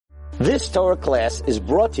This Torah class is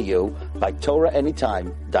brought to you by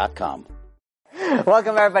TorahAnytime.com.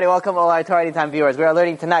 Welcome everybody, welcome all our Torah Anytime viewers. We are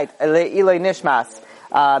learning tonight, Eloi Nishmas,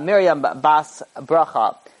 Miriam Bas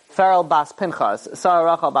Bracha, Farrell Bas Pinchas, Sarah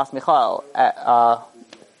Rachel Bas Michal,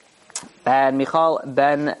 and Michal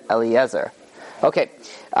Ben Eliezer. Okay,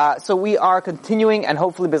 so we are continuing and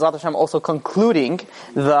hopefully B'ezrat Hashem also concluding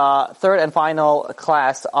the third and final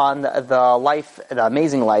class on the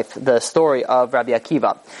amazing life, the story of Rabbi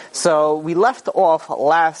Akiva. So we left off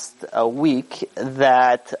last week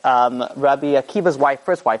that Rabbi Akiva's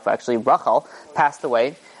first wife actually, Rachel, passed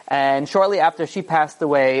away. And shortly after she passed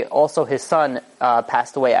away, also his son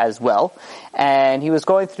passed away as well. And he was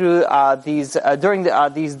going through these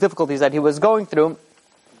difficulties that he was going through.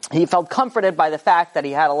 He felt comforted by the fact that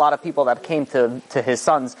he had a lot of people that came to his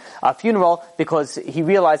son's funeral, because he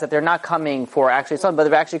realized that they're not coming for actually his son, but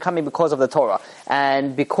they're actually coming because of the Torah.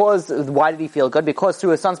 And why did he feel good? Because through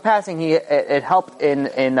his son's passing, it helped in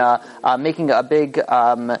making a big,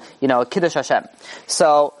 Kiddush Hashem.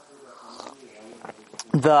 So,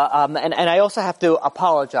 and I also have to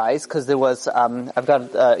apologize because there was I've got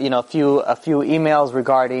a few emails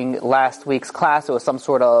regarding last week's class. There was some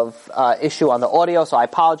sort of issue on the audio, so I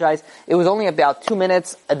apologize. It was only about 2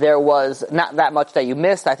 minutes. There was not that much that you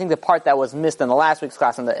missed. I think the part that was missed in the last week's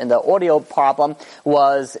class in the audio problem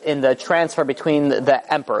was in the transfer between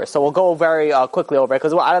the emperors. So we'll go very quickly over it,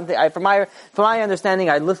 because from my understanding,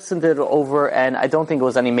 I listened to it over and I don't think it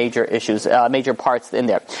was any major issues, major parts in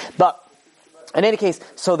there, but. In any case,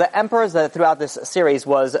 so the emperors throughout this series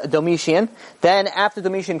was Domitian. Then after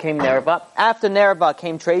Domitian came Nerva. After Nerva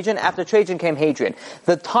came Trajan. After Trajan came Hadrian.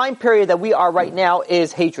 The time period that we are right now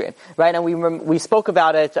is Hadrian, right? And we spoke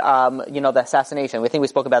about it, the assassination. We think we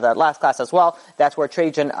spoke about that last class as well. That's where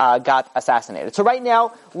Trajan got assassinated. So right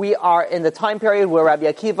now we are in the time period where Rabbi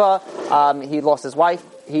Akiva, he lost his wife,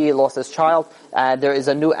 he lost his child, and there is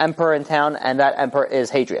a new emperor in town, and that emperor is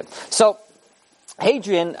Hadrian. So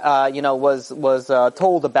Hadrian, was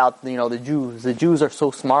told about, the Jews. The Jews are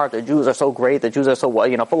so smart. The Jews are so great. The Jews are so,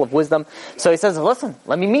 full of wisdom. So he says, listen,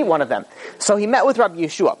 let me meet one of them. So he met with Rabbi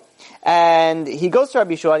Yeshua. And he goes to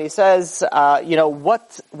Rabbi Yeshua and he says,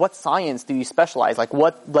 what science do you specialize?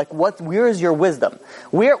 Where is your wisdom?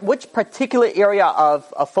 Which particular area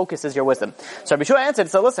of focus is your wisdom? So Rabbi Yeshua answered,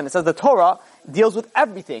 so listen, it says the Torah deals with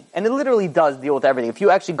everything. And it literally does deal with everything. If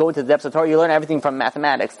you actually go into the depths of Torah, you learn everything from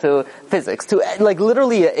mathematics to physics to,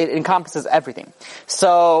 literally it encompasses everything.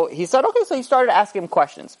 So he said, okay, so he started asking him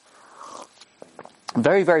questions.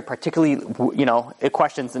 Very, very particularly,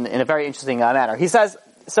 questions in a very interesting manner. He says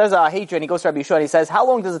Hadrian, he goes to Rabbi Yeshua and he says, how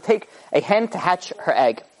long does it take a hen to hatch her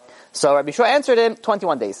egg? So Rabbi Yeshua answered him,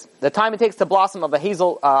 21 days. The time it takes to blossom of a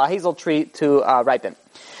hazel tree to ripen.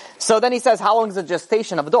 So then he says, how long is the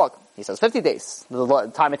gestation of a dog? He says 50 days.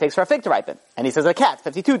 The time it takes for a fig to ripen. And he says a cat,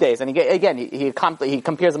 52 days. And he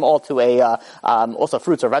compares them all to also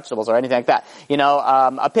fruits or vegetables or anything like that.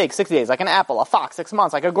 A pig, 60 days, like an apple, a fox, 6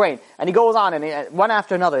 months, like a grain. And he goes on and one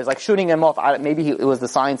after another, he's like shooting them off. Maybe it was the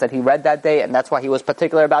science that he read that day and that's why he was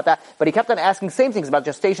particular about that. But he kept on asking same things about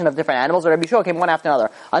gestation of different animals. And Rabbi Yeshua came one after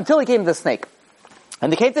another until he came to the snake.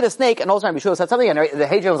 And they came to the snake and also Rabbi Yeshua said something and the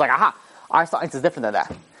Hadrian was like, aha, our science is different than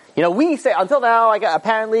that. We say, until now,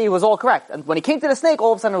 apparently it was all correct. And when he came to the snake,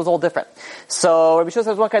 all of a sudden it was all different. So Rabbi Yeshua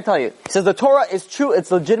says, what can I tell you? He says, the Torah is true,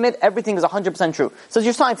 it's legitimate, everything is 100% true. He says,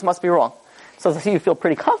 your science must be wrong. So you feel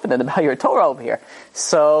pretty confident about your Torah over here.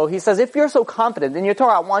 So he says, if you're so confident in your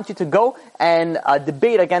Torah, I want you to go and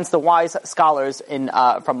debate against the wise scholars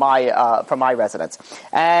from my residence.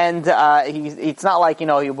 And it's not like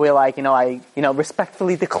he'll be like I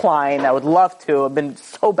respectfully decline. I would love to. I've been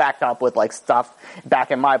so backed up with stuff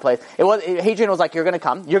back in my place. Hadrian was like, you're going to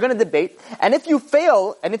come, you're going to debate, and if you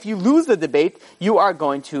fail and if you lose the debate, you are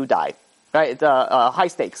going to die. Right? High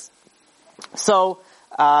stakes. So.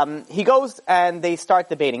 He goes and they start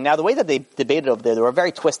debating. Now, the way that they debated over there, they were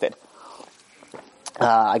very twisted.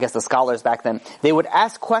 I guess the scholars back then, they would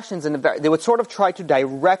ask questions they would sort of try to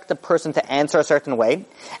direct the person to answer a certain way,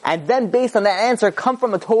 and then based on that answer, come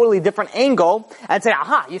from a totally different angle and say,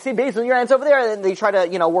 aha, you see, based on your answer over there, and they try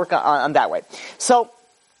to, work on that way. So,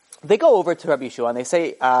 they go over to Rabbi Yeshua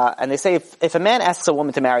and they say, if a man asks a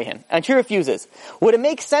woman to marry him, and she refuses, would it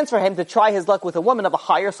make sense for him to try his luck with a woman of a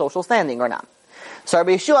higher social standing or not? So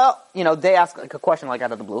Rabbi Yeshua, they asked a question out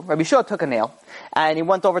of the blue. Rabbi Yeshua took a nail, and he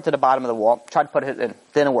went over to the bottom of the wall, tried to put it in,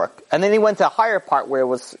 didn't work. And then he went to a higher part where it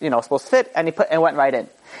was, supposed to fit, and he went right in.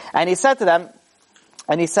 And he said to them,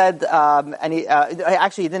 And he said,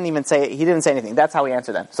 actually he didn't say anything. That's how he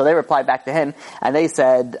answered them. So they replied back to him, and they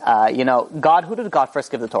said, who did God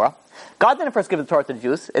first give the Torah? God didn't first give the Torah to the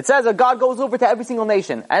Jews. It says that God goes over to every single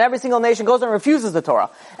nation, and every single nation goes and refuses the Torah.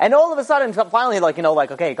 And all of a sudden, finally,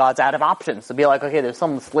 okay, God's out of options. To be like, okay, there's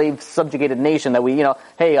some slave subjugated nation that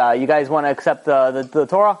hey, you guys want to accept the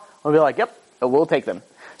Torah? We'll be like, yep, we'll take them.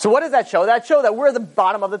 So what does that show? That shows that we're the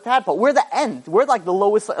bottom of the tadpole. We're the end. We're like the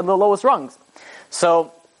lowest rungs.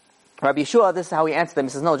 So Rabbi Yeshua, this is how he answered them. He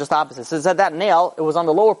says, no, just the opposite. He says that nail, it was on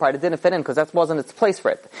the lower part. It didn't fit in because that wasn't its place for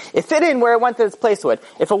it. It fit in where it went to its place to it.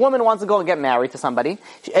 If a woman wants to go and get married to somebody,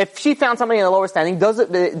 if she found somebody in the lower standing, it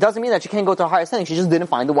doesn't mean that she can't go to a higher standing. She just didn't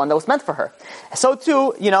find the one that was meant for her. So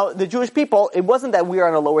too, the Jewish people, it wasn't that we are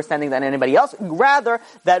in a lower standing than anybody else. Rather,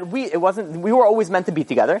 that we were always meant to be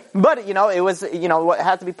together. But, it was, it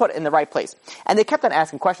had to be put in the right place. And they kept on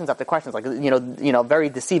asking questions after questions, like, very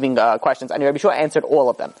deceiving questions. And Rabbi Yeshua answered all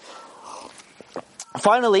of them.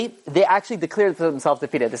 Finally, they actually declared themselves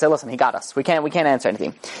defeated. They said, listen, he got us. We can't answer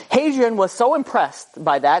anything. Hadrian was so impressed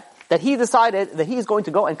by that he decided that he's going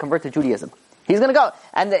to go and convert to Judaism. He's going to go.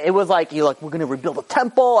 And it was like, we're going to rebuild a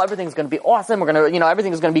temple. Everything's going to be awesome. We're going to,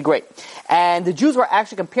 everything is going to be great. And the Jews were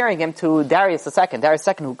actually comparing him to Darius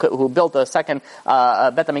II, who built the second,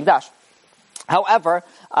 Bet HaMikdash. However,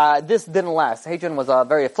 this didn't last. Hadrian was a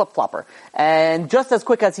very flip-flopper. And just as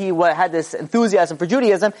quick as he had this enthusiasm for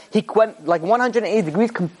Judaism, he went like 180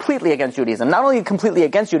 degrees completely against Judaism. Not only completely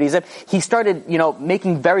against Judaism, he started,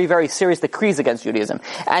 making very, very serious decrees against Judaism.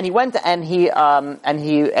 And he went and he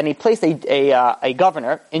placed a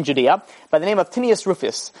governor in Judea by the name of Tinius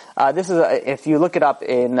Rufus. This is, if you look it up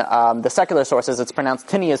in the secular sources, it's pronounced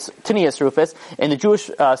Tinius Rufus. In the Jewish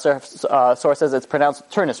sources, it's pronounced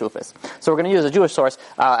Turnus Rufus. So we're going to use a Jewish source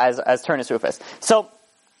as Turnus Rufus. So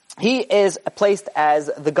he is placed as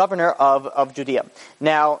the governor of Judea.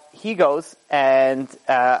 Now he goes and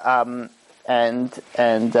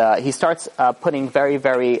he starts putting very,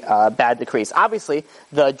 very bad decrees. Obviously,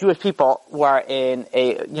 the Jewish people were in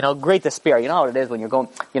a great despair. You know how it is when you're going,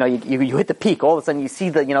 you hit the peak. All of a sudden, you see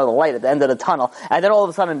the light at the end of the tunnel, and then all of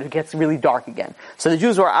a sudden it gets really dark again. So the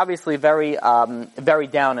Jews were obviously very, very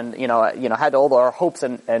down, and had all their hopes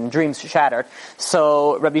and dreams shattered.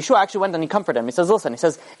 So Rabbi Yeshua actually went and he comforted them. He says, listen,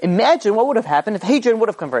 imagine what would have happened if Hadrian would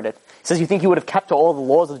have converted. He says, you think he would have kept to all the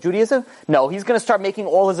laws of Judaism? No, he's going to start making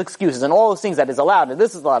all his excuses and all those things that is allowed, and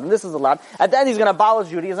this is allowed, and this is allowed. At the end, he's going to abolish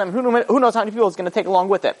Judaism. Who knows how many people is going to take along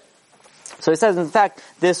with it? So he says, in fact,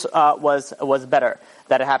 this was better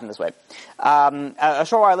that it happened this way. A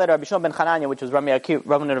short while later, Rabbi Shimon ben Chananya, which was one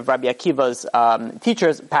of Rabbi Akiva's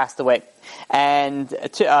teachers, passed away. And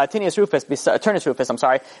Turnus Rufus,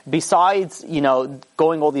 besides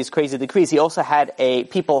going all these crazy decrees, he also had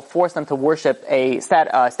people force them to worship a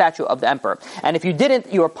statue of the emperor. And if you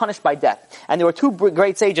didn't, you were punished by death. And there were two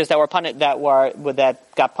great sages that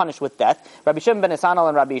got punished with death: Rabbi Shimon ben Esanel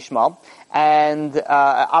and Rabbi Ishmael. And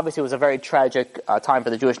obviously, it was a very tragic time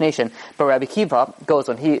for the Jewish nation. But Rabbi Akiva goes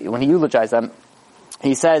when he eulogized them.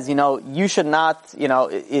 He says, you should not,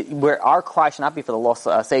 where our cry should not be for the lost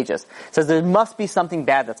sages. He says there must be something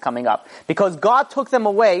bad that's coming up. Because God took them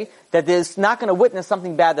away, that there's not going to witness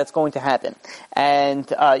something bad that's going to happen.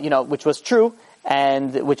 And, which was true,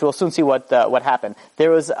 and which we'll soon see what happened. There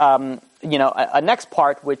was, a next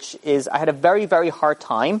part, which is, I had a very, very hard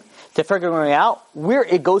time to figuring out where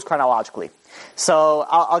it goes chronologically. So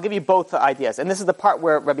I'll give you both ideas. And this is the part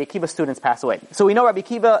where Rabbi Akiva's students pass away. So we know Rabbi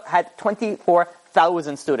Akiva had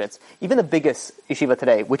 24,000 students. Even the biggest yeshiva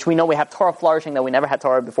today, which we know we have Torah flourishing that we never had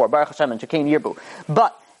Torah before, Baruch Hashem and Shekein Yirbu.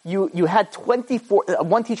 But you had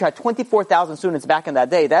one teacher had 24,000 students back in that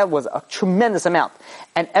day. That was a tremendous amount.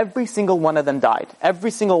 And every single one of them died.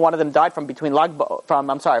 Every single one of them died from Pesach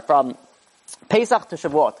to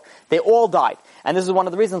Shavuot. They all died. And this is one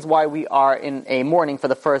of the reasons why we are in a mourning for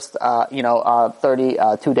the first,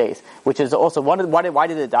 32 days. Which is also, why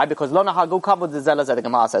did they die? Because Lo nahagu kavod zeh lezeh, the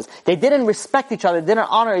Gemara says. They didn't respect each other, didn't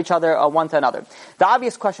honor each other one to another. The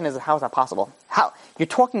obvious question is, how is that possible? How? You're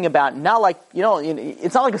talking about, not like,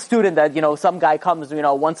 it's not like a student that, some guy comes,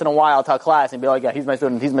 once in a while to a class and be like, yeah, he's my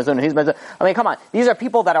student. I mean, come on. These are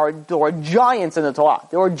people that were giants in the Torah.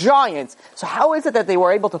 They were giants. So how is it that they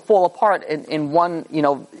were able to fall apart in one,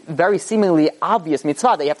 very seemingly obvious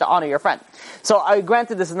mitzvah that you have to honor your friend? So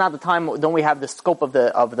granted, this is not the time, don't we have the scope of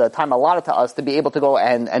the time allotted to us to be able to go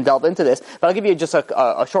and delve into this, but I'll give you just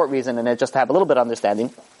a short reason and just to have a little bit of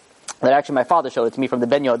understanding. That actually my father showed it to me from the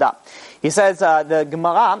Ben Yehuda. He says, the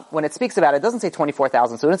Gemara, when it speaks about it, doesn't say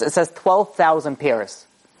 24,000 students, it says 12,000 pairs.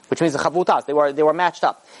 Which means the chavutas, they were matched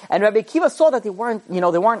up. And Rabbi Akiva saw that they weren't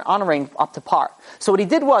honoring up to par. So what he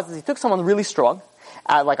did was he took someone really strong,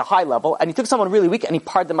 at like a high level, and he took someone really weak and he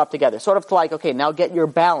paired them up together. Sort of to like, okay, now get your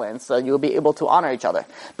balance so you'll be able to honor each other.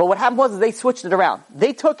 But what happened was they switched it around.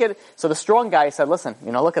 They took it, so the strong guy said, listen,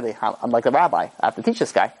 look at I'm like the rabbi. I have to teach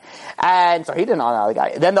this guy. And so he didn't honor the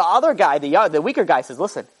guy. Then the other guy, the weaker guy says,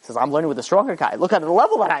 listen, I'm learning with the stronger guy. Look at the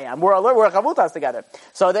level that I am. We're chavutas together.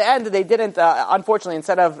 So at the end, they didn't, unfortunately,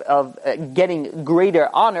 instead of getting greater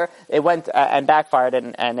honor, it went and backfired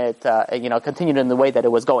and it, continued in the way that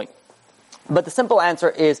it was going. But the simple answer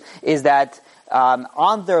is that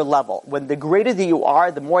on their level, when the greater that you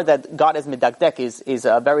are, the more that God is medakdek, is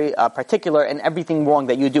very particular in everything wrong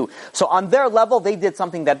that you do. So on their level, they did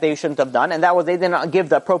something that they shouldn't have done, and that was they didn't give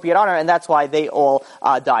the appropriate honor, and that's why they all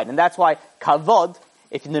died. And that's why kavod,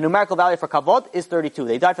 if the numerical value for kavod is 32.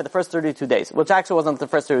 They died for the first 32 days, which actually wasn't the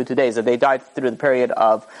first 32 days. They died through the period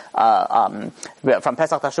of from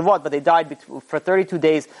Pesach to Shavuot, but they died for 32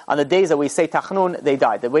 days. On the days that we say Tachnun, they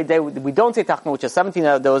died. The way we don't say Tachnun, which is 17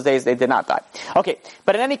 of those days, they did not die. Okay,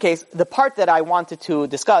 but in any case, the part that I wanted to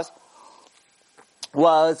discuss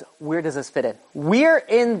was, where does this fit in? Where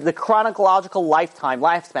in the chronological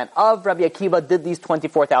lifespan of Rabbi Akiva did these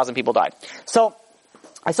 24,000 people die? So,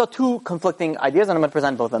 I saw two conflicting ideas, and I'm going to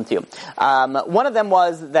present both of them to you. One of them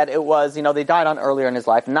was that it was, they died on earlier in his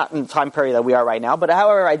life, not in the time period that we are right now. But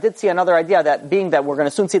however, I did see another idea that being that we're going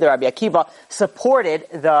to soon see the Rabbi Akiva supported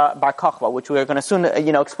the Bar Kochba, which we're going to soon,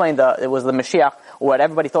 explain it was the Mashiach, or what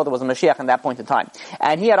everybody thought it was a Mashiach in that point in time.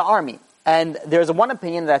 And he had an army. And there's one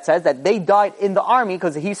opinion that says that they died in the army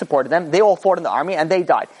because he supported them. They all fought in the army and they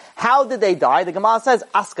died. How did they die? The Gemara says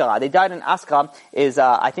Askara. They died in Askara is,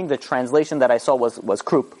 I think the translation that I saw was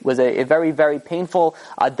croup. Was a very, very painful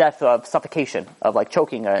death of suffocation, of like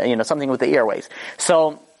choking, something with the airways.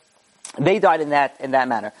 So they died in that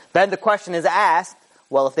manner. Then the question is asked,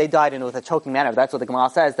 well, if they died with a choking manner, if that's what the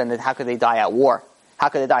Gemara says, then how could they die at war? How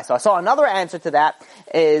could they die? So I saw another answer to that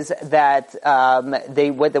is that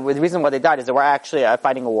the reason why they died is they were actually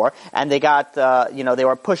fighting a war, and they got they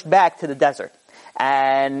were pushed back to the desert.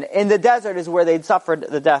 And in the desert is where they'd suffered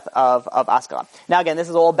the death of Askara. Now again, this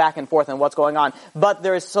is all back and forth and what's going on. But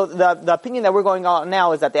the opinion that we're going on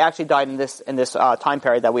now is that they actually died in this time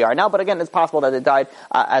period that we are now. But again, it's possible that they died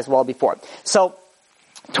as well before. So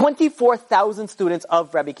 24,000 students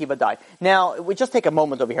of Rabbi Akiva died. Now, we just take a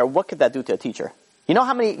moment over here. What could that do to a teacher? You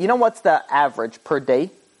know what's the average per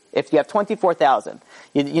day? If you have 24,000,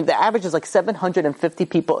 the average is like 750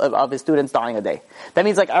 people of his students dying a day. That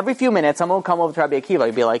means like every few minutes, someone will come over to Rabbi Akiva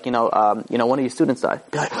and be like, one of your students died.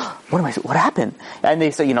 Be like, what happened? And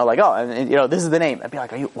they say, this is the name. I'd be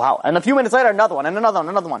like, wow. And a few minutes later, another one, and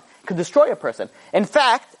another one. Could destroy a person. In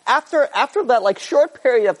fact, after that like short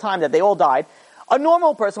period of time that they all died, a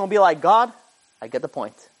normal person will be like, God, I get the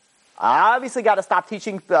point. I obviously got to stop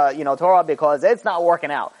teaching, Torah because it's not working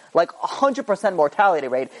out. Like 100% mortality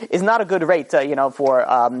rate is not a good rate, that you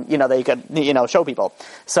could, show people.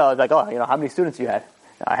 So it's like, how many students you had?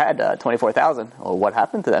 I had 24,000. Well, what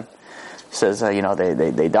happened to them? He says,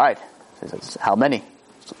 they died. He says, how many?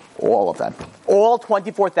 All of them. All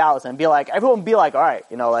 24,000. Everyone be like, all right,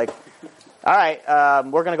 all right,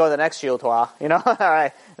 we're going to go to the next shiur Torah, all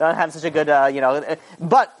right, don't have such a good,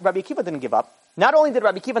 But Rabbi Akiva didn't give up. Not only did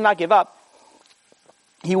Rabbi Akiva not give up,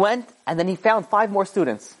 he went and then he found 5 more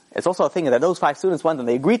students. It's also a thing that those 5 students went and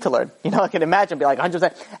they agreed to learn. I can imagine, be like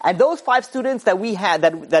 100%. And those 5 students that we had,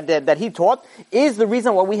 that he taught, is the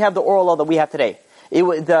reason why we have the oral law that we have today.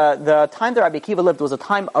 The time that Rabbi Akiva lived was a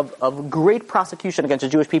time of great prosecution against the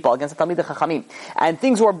Jewish people, against the Talmidei Chachamim. And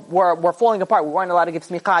things were falling apart. We weren't allowed to give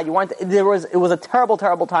smicha. It was a terrible,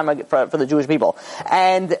 terrible time for the Jewish people.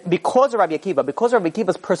 And because of Rabbi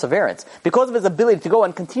Akiva's perseverance, because of his ability to go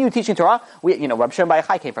and continue teaching Torah, Rabbi Shimon Bar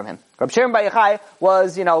Yochai came from him. Rabbi Shimon Bar Yochai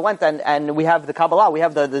went and we have the Kabbalah, we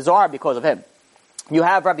have the Zohar because of him. You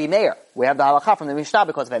have Rabbi Meir. We have the halacha from the Mishnah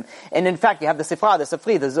because of him. And in fact, you have the Sifra, the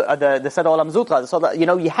Sifri, the Seder Olam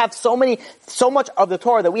Zutra. You have so much of the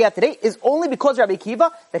Torah that we have today is only because Rabbi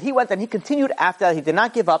Akiva that he went and he continued after that. He did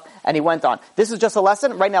not give up and he went on. This is just a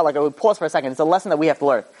lesson. Right now, I would pause for a second. It's a lesson that we have to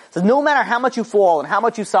learn. So no matter how much you fall and how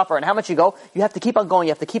much you suffer and how much you go, you have to keep on going.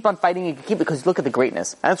 You have to keep on fighting. You can keep because look at the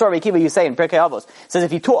greatness. And that's what Rabbi Akiva you say in Pirkei Avos. It says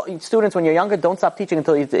if you taught students when you're younger, don't stop teaching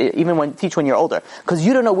until teach when you're older. Because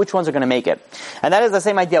you don't know which ones are going to make it. And that is the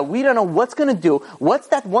same idea. We don't know what's going to do. What's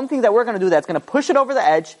that one thing that we're going to do that's going to push it over the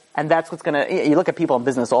edge, and that's what's going to... You look at people in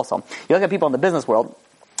business also. You look at people in the business world,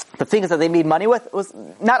 the things that they made money with was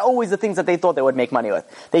not always the things that they thought they would make money with.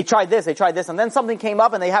 They tried this, and then something came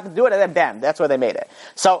up, and they happened to do it, and then bam, that's where they made it.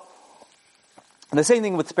 So, And the same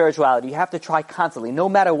thing with spirituality. You have to try constantly. No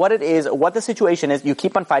matter what it is, what the situation is, you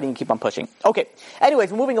keep on fighting, you keep on pushing. Okay.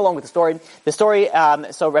 Anyways, moving along with the story.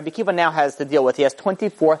 So Rabbi Akiva now has to deal with, he has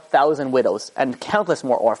 24,000 widows and countless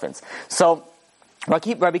more orphans. So,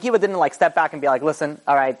 Rabbi Akiva didn't step back and be like, listen,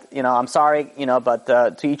 alright, I'm sorry, but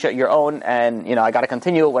to each your own, and, I gotta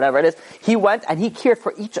continue, whatever it is. He went and he cared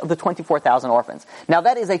for each of the 24,000 orphans. Now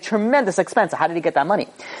that is a tremendous expense. How did he get that money?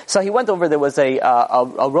 So he went over, there was a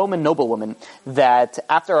Roman noblewoman that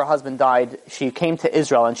after her husband died, she came to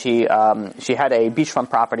Israel and she had a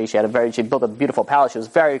beachfront property, she built a beautiful palace, she was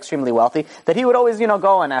very extremely wealthy, that he would always,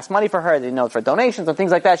 go and ask money for her, for donations and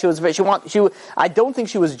things like that. I don't think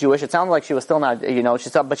she was Jewish, it sounded like she was still not,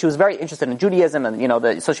 but she was very interested in Judaism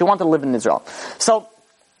and, so she wanted to live in Israel. So,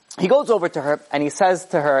 he goes over to her and he says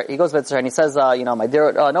to her, my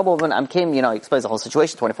dear noblewoman, he explains the whole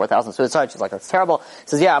situation, 24,000 suicide. She's like, that's terrible. He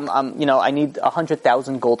says, yeah, I need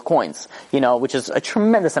 100,000 gold coins, which is a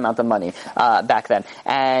tremendous amount of money, back then.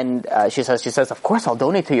 And, she says, of course I'll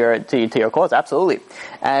donate to your cause, absolutely.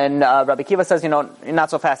 And, Rabbi Akiva says, not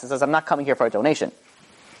so fast. He says, I'm not coming here for a donation.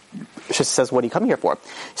 She says, what are you coming here for?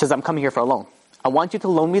 She says, I'm coming here for a loan. I want you to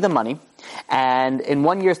loan me the money, and in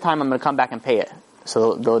 1 year's time, I'm going to come back and pay it.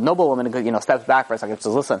 So the noblewoman, steps back for a second. She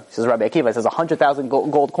says, listen, she says, Rabbi Akiva, says 100,000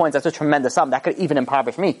 gold coins, that's a tremendous sum. That could even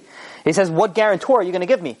impoverish me. He says, what guarantor are you going to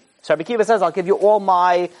give me? So Rabbi Akiva says, I'll give you all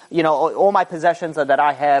my possessions that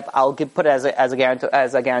I have, I'll put it as a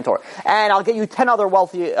guarantor. And I'll get you 10 other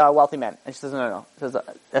wealthy men. And she says, no. She says,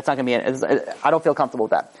 that's not going to be I don't feel comfortable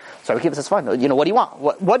with that. So Rabbi Akiva says, fine, what do you want?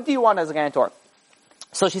 What do you want as a guarantor?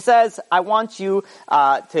 So she says, I want you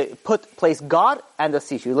to place God and the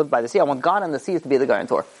sea. She lived by the sea. I want God and the sea to be the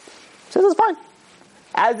guarantor. She says, fine.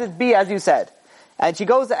 As it be, as you said. And she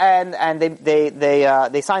goes and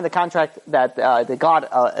they sign the contract that the God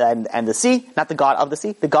and the sea, not the God of the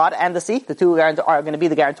sea, the God and the sea, the two are going to be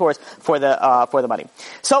the guarantors for the money.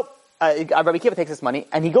 So Rabbi Akiva takes this money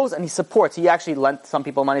and he goes and he supports. He actually lent some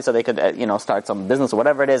people money so they could, start some business or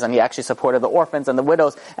whatever it is. And he actually supported the orphans and the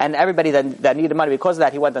widows and everybody that needed money. Because of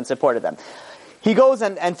that, he went and supported them. He goes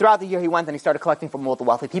and throughout the year he went and he started collecting from all the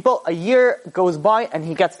wealthy people. A year goes by and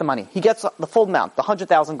he gets the money. He gets the full amount, the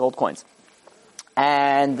 100,000 gold coins.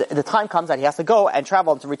 And the time comes that he has to go and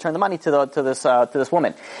travel to return the money to this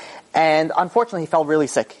woman. And unfortunately, he fell really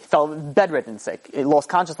sick. He fell bedridden sick. He lost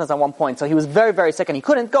consciousness at one point. So he was very, very sick and he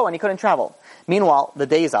couldn't go and he couldn't travel. Meanwhile, the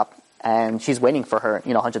day is up and she's waiting for her,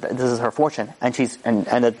 this is her fortune. And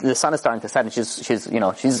the sun is starting to set and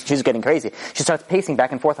she's getting crazy. She starts pacing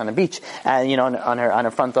back and forth on the beach and, on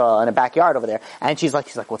her front, in her backyard over there. And she's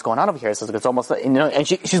like, what's going on over here? So it's almost, and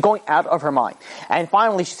she's going out of her mind. And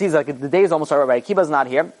finally she sees the day is almost over, right? Akiva's not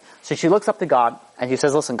here. So she looks up to God and she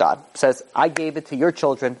says, listen, God, says, I gave it to your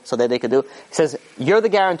children so that they could do. He says, you're the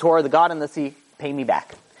guarantor, the God in the sea, pay me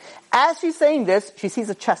back. As she's saying this, she sees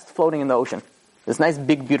a chest floating in the ocean. This nice,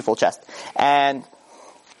 big, beautiful chest. And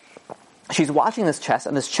she's watching this chest,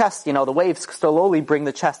 and this chest, the waves slowly bring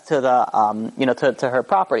the chest to the, to her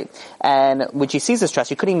property. And when she sees this chest,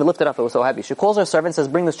 she couldn't even lift it up, it was so heavy. She calls her servant and says,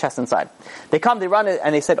 bring this chest inside. They come, they run it,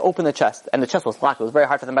 and they said, open the chest. And the chest was locked, it was very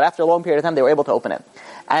hard for them, but after a long period of time, they were able to open it.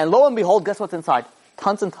 And lo and behold, guess what's inside?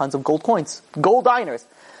 Tons and tons of gold coins. Gold diners.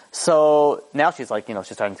 So, now she's like,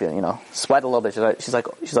 she's starting to, sweat a little bit. She's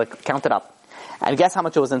like, count it up. And guess how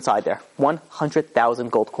much it was inside there?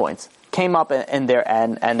 100,000 gold coins. Came up in there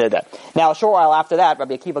and they're there. Now, a short while after that,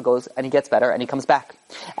 Rabbi Akiva goes and he gets better and he comes back.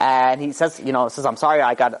 And he says, I'm sorry,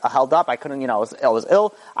 I got held up, I couldn't, I was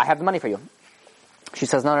ill, I have the money for you. She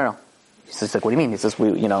says, no. He says, what do you mean? He says,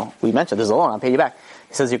 we mentioned there's a loan, I'll pay you back.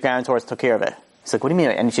 He says, your guarantors took care of it. He's like, what do you mean?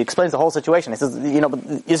 And she explains the whole situation. He says,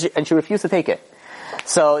 and she refused to take it.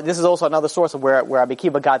 So this is also another source of where Rabbi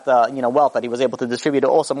Akiva got the, wealth that he was able to distribute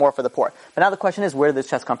also more for the poor. But now the question is, where did this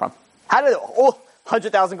chest come from? How did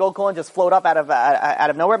 100,000 gold coins just float up out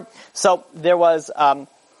of nowhere? So there was,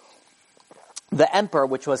 the emperor,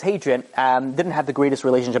 which was Hadrian, didn't have the greatest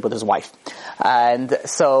relationship with his wife. And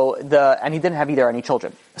he didn't have either any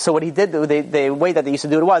children. So what he did, the way that they used to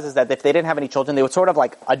do it is that if they didn't have any children, they would sort of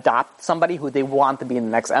like adopt somebody who they want to be the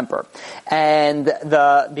next emperor. And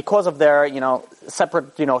because of their,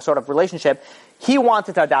 separate, sort of relationship, he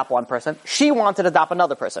wanted to adopt one person, she wanted to adopt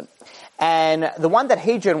another person. And the one that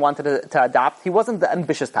Hadrian wanted to adopt, he wasn't the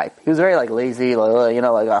ambitious type. He was very lazy, and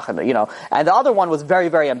the other one was very,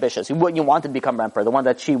 very ambitious. He wanted to become emperor, the one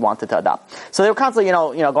that she wanted to adopt. So they were constantly,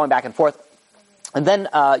 going back and forth. And then,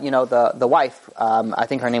 the wife, I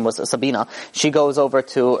think her name was Sabina, she goes over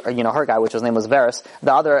to, her guy, which his name was Varus.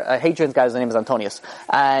 The other, Hadrian's guy's name is Antonius.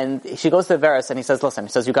 And she goes to Varus and he says, listen,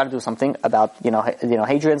 you gotta do something about,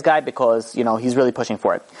 Hadrian's guy because, he's really pushing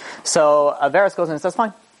for it. So, Varus goes in and says,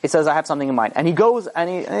 fine. He says, I have something in mind. And he goes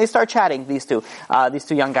and they start chatting, these two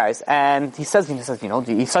young guys. And he starts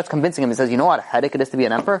convincing him, he says, you know what a headache it is to be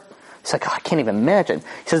an emperor? He's like, I can't even imagine.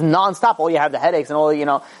 He says, nonstop, you have the headaches and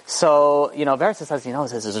all, So, Varus says,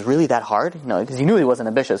 is this really that hard? Because he knew he wasn't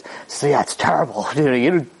ambitious. He says, yeah, it's terrible. Dude,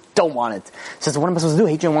 you don't want it. He says, what am I supposed to do?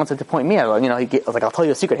 Hadrian wants to appoint me. I'll tell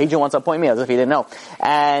you a secret. Hadrian wants to appoint me, as if he didn't know.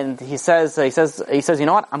 And he says, you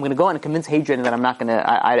know what? I'm going to go in and convince Hadrian that I'm going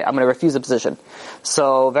to refuse the position.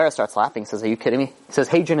 So Varus starts laughing. He says, are you kidding me? He says,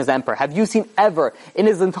 Hadrian is emperor. Have you seen ever in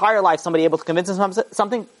his entire life somebody able to convince him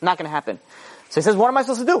something? Not going to happen. So he says, what am I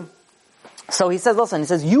supposed to do? So he says, listen,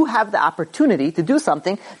 you have the opportunity to do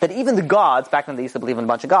something that even the gods, back when they used to believe in a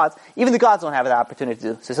bunch of gods, even the gods don't have the opportunity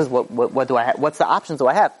to do. So he says, what do I have? What's the options do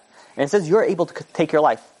I have? And it says, you're able to take your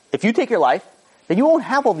life. If you take your life, then you won't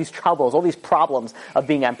have all these troubles, all these problems of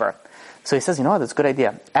being emperor. So he says, you know what, that's a good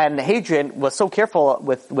idea. And Hadrian was so careful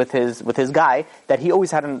with his guy that he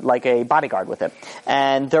always had a bodyguard with him.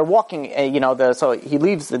 And they're walking, so he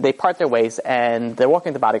leaves, they part their ways, and they're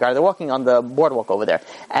walking the bodyguard, they're walking on the boardwalk over there.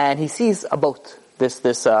 And he sees a boat.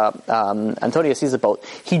 Antonio sees a boat.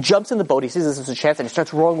 He jumps in the boat, he sees this as a chance, and he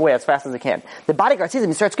starts rowing away as fast as he can. The bodyguard sees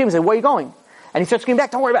him, he starts screaming, he says, where are you going? And he starts screaming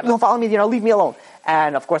back, don't worry about it, don't follow me, leave me alone.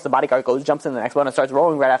 And of course the bodyguard jumps in the next one and starts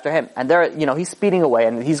rowing right after him. And there, he's speeding away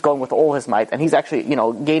and he's going with all his might and he's actually,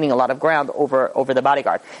 gaining a lot of ground over the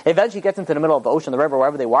bodyguard. Eventually he gets into the middle of the ocean, the river,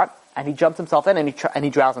 wherever they want, and he jumps himself in and he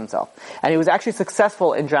drowns himself. And he was actually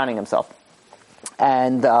successful in drowning himself.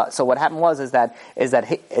 And so what happened was that they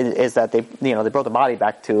they brought the body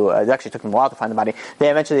back to. It actually took them a while to find the body.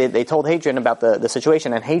 They told Hadrian about the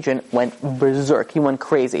situation, and Hadrian went berserk. He went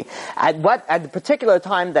crazy. At the particular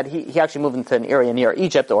time that he actually moved into an area near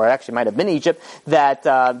Egypt, or it actually might have been Egypt, that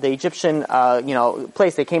the Egyptian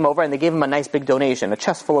place, they came over and they gave him a nice big donation, a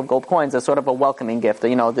chest full of gold coins as sort of a welcoming gift.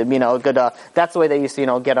 Good. That's the way they used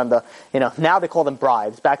to get on the now they call them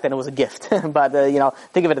bribes. Back then it was a gift, but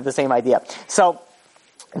think of it as the same idea. So.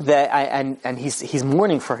 He's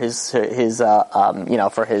mourning for his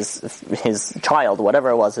child, whatever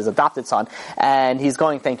it was, his adopted son, and he's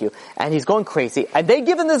going, thank you, and he's going crazy, and they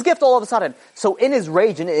give him this gift all of a sudden. So in his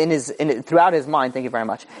rage, throughout his mind, thank you very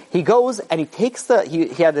much, he goes and he takes he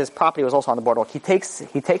had his property was also on the boardwalk. He takes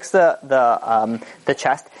the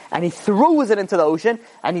chest and he throws it into the ocean,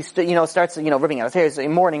 and he starts ripping out his hair,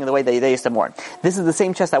 mourning the way they used to mourn. This is the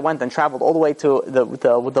same chest that went and traveled all the way to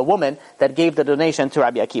the woman that gave the donation to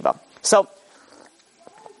Rabbi Akiva. So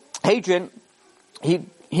Hadrian,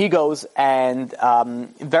 he goes and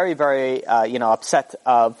very, very upset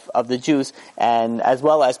of the Jews, and as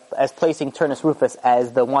well as placing Turnus Rufus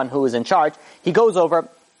as the one who is in charge, he goes over.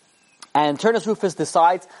 And Turnus Rufus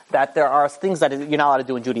decides that there are things that you're not allowed to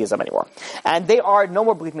do in Judaism anymore. And they are no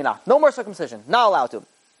more Brit Milah, no more circumcision, not allowed to.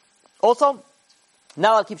 Also,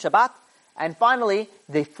 not allowed to keep Shabbat. And finally,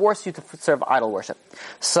 they force you to serve idol worship.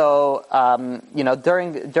 So,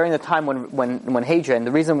 during the time when Hadrian,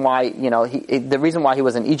 the reason why he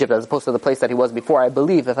was in Egypt as opposed to the place that he was before, I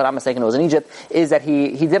believe, if I'm not mistaken, it was in Egypt, is that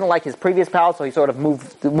he didn't like his previous palace, so he sort of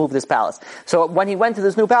moved this palace. So when he went to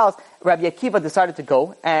this new palace, Rabbi Akiva decided to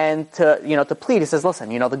go and to plead. He says, listen,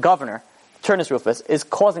 the governor, Turnus Rufus, is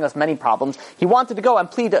causing us many problems. He wanted to go and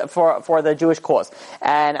plead for the Jewish cause.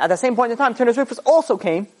 And at the same point in time, Turnus Rufus also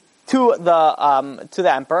came to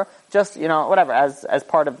the emperor, just whatever, as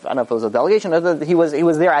part of, I don't know if it was a delegation, he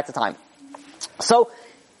was there at the time. So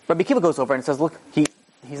Rabbi Akiva goes over and says, look,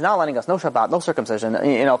 he's not letting us no Shabbat, no circumcision,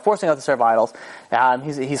 forcing us to serve idols.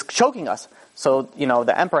 He's choking us. So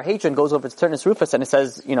the emperor Hadrian goes over to Turnus Rufus and he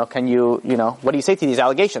says, can you what do you say to these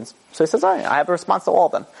allegations? So he says, I have a response to all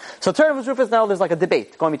of them. So Turnus Rufus, now there's like a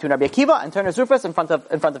debate going between Rabbi Akiva and Turnus Rufus in front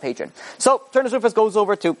of Hadrian. So Turnus Rufus goes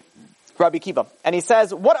over to Rabbi Akiva, and he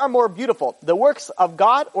says, what are more beautiful, the works of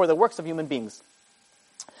God or the works of human beings?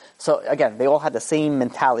 So again, they all had the same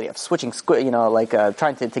mentality of switching,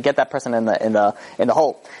 trying to get that person in the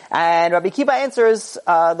hole. And Rabbi Akiva answers,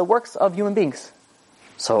 the works of human beings.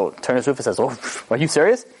 So Turnus Rufus says, oh, are you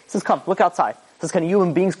serious? He says, come, look outside. He says, can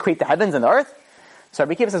human beings create the heavens and the earth? So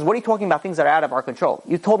Rabbi Akiva says, what are you talking about, things that are out of our control?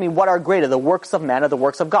 You told me what are greater, the works of man or the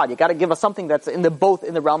works of God. You gotta give us something that's in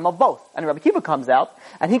the realm of both. And Rabbi Akiva comes out,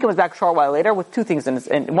 and he comes back a short while later with two things,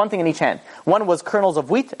 one thing in each hand. One was kernels of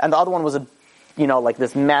wheat, and the other one was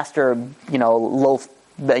this master, loaf,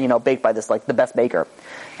 baked by this, the best baker.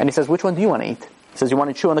 And he says, which one do you want to eat? He says, you want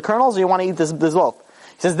to chew on the kernels or you want to eat this loaf?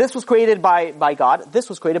 He He says, this was created by God, this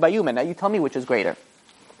was created by human. Now you tell me which is greater.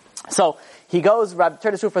 So he goes, Rabbi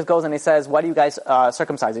Turdus Rufus goes and he says, why do you guys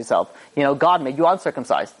circumcise yourself? God made you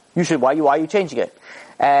uncircumcised. Why are you changing it?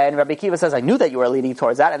 And Rabbi Akiva says, I knew that you were leading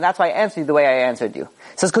towards that, and that's why I answered you the way I answered you.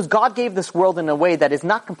 He says, because God gave this world in a way that is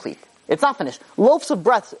not complete. It's not finished. Loaves of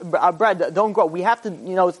bread don't grow. We have to,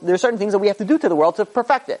 there are certain things that we have to do to the world to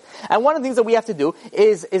perfect it. And one of the things that we have to do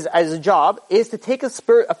is as a job, is to take a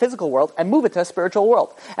physical world and move it to a spiritual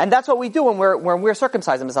world. And that's what we do when we're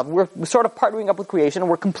circumcising ourselves. We're sort of partnering up with creation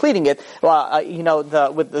and we're completing it,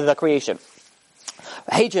 with the creation.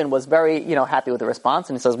 Hadrian was very, happy with the response,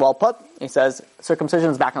 and he says, well put. He says, circumcision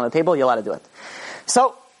is back on the table, you're allowed to do it.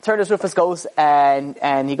 So, Turdus Rufus goes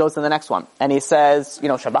and he goes to the next one. And he says,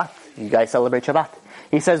 Shabbat. You guys celebrate Shabbat.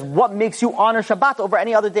 He says, what makes you honor Shabbat over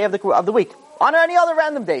any other day of the week? Honor any other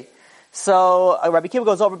random day. So Rabbi Akiva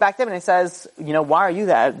goes over back to him and he says, why are you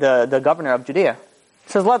the governor of Judea?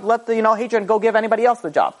 He says, let the, Hadrian go give anybody else the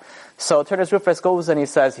job. So Turdus Rufus goes and he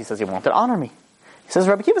says, you want to honor me. He says,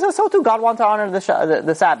 Rabbi Akiva says so too. God wanted to honor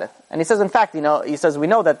the Sabbath. And he says, in fact, he says, we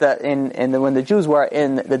know that when the Jews were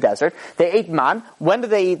in the desert, they ate man. When did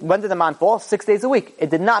the man fall? 6 days a week. It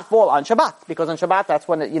did not fall on Shabbat, because on Shabbat, that's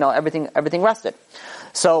when, everything rested.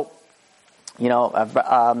 So,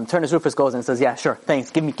 Turnus Rufus goes and says, yeah, sure,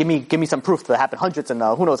 thanks. Give me some proof that happened hundreds and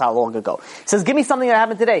who knows how long ago. He says, give me something that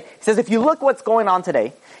happened today. He says, if you look what's going on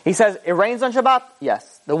today, he says, it rains on Shabbat?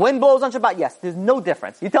 Yes. The wind blows on Shabbat? Yes. There's no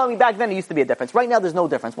difference. You tell me back then there used to be a difference. Right now there's no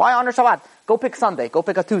difference. Why honor Shabbat? Go pick Sunday. Go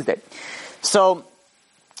pick a Tuesday. So,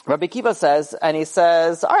 Rabbi Akiva says, and he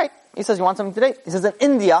says, alright. He says, you want something today? He says, in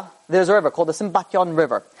India, there's a river called the Simbatyon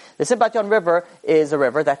River. The Simbatyon River is a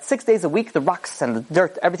river that 6 days a week, the rocks and the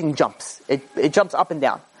dirt, everything jumps. It jumps up and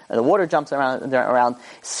down. And the water jumps around.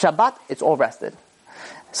 Shabbat, it's all rested.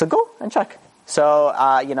 So go and check. So,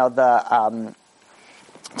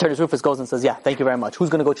 Turdus Rufus goes and says, yeah, thank you very much. Who's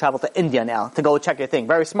going to go travel to India now to go check your thing?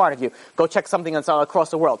 Very smart of you. Go check something that's across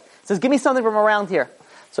the world. He says, give me something from around here.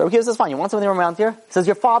 So Rabbi Akiva says, fine, you want something from around here? He says,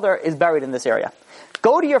 your father is buried in this area.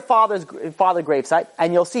 Go to your father's gravesite,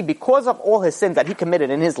 and you'll see, because of all his sins that he committed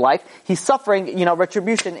in his life, he's suffering,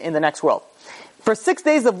 retribution in the next world. For 6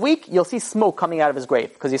 days a week, you'll see smoke coming out of his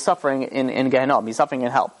grave, because he's suffering in Gehenna. He's suffering in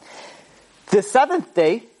hell. The seventh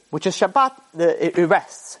day, which is Shabbat, it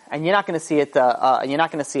rests, and you're not going to see it.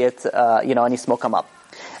 Any smoke come up.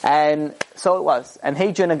 And so it was. And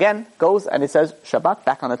Hadrian again goes and he says, Shabbat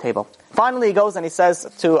back on the table. Finally, he goes and he says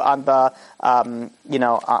on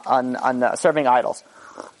serving idols.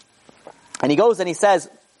 And he goes and he says,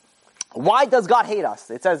 why does God hate us?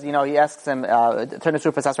 It says, he asks him, Turnus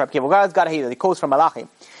Rufus asks Rabbi Akiva, why does God hate us? He quotes from Malachi.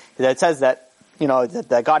 It says that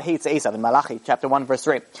God hates Esav in Malachi, chapter 1, verse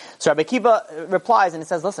 3. So Rabbi Akiva replies and he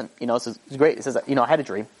says, listen, this is great. He says, I had a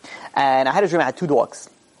dream. And I had a dream, I had two dogs.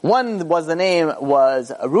 One was, the name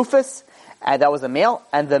was Rufus, and that was a male,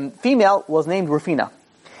 and the female was named Rufina.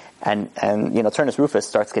 And Turnus Rufus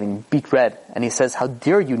starts getting beet red, and he says, how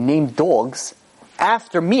dare you name dogs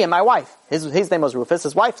after me and my wife? His name was Rufus,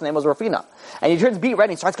 his wife's name was Rufina. And he turns beet red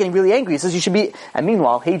and he starts getting really angry. He says, you should be, and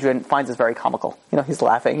meanwhile, Hadrian finds this very comical. He's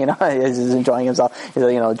laughing, he's enjoying himself. He's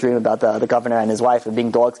dreaming about the governor and his wife and being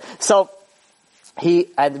dogs. So,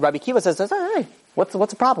 and Rabbi Akiva says, hey, what's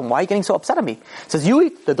the problem? Why are you getting so upset at me? He says, you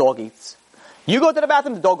eat, the dog eats. You go to the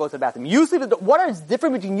bathroom, the dog goes to the bathroom. You sleep, the dog. What is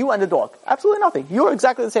different between you and the dog? Absolutely nothing. You're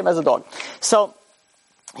exactly the same as the dog. So,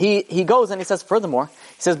 he goes and he says, furthermore,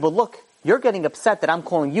 he says, but look, you're getting upset that I'm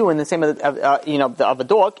calling you in the same of a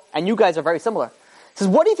dog, and you guys are very similar. He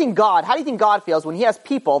says, how do you think God feels when he has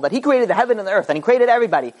people that he created the heaven and the earth, and he created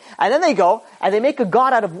everybody, and then they go, and they make a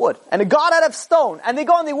God out of wood, and a God out of stone, and they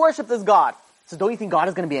go and they worship this God. He says, don't you think God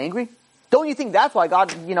is going to be angry? Don't you think that's why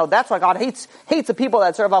God hates the people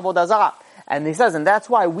that serve Avodah Zarah? And he says, and that's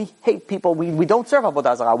why we hate people, we don't serve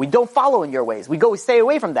Avodah Zarah, we don't follow in your ways, we stay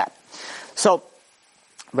away from that. So,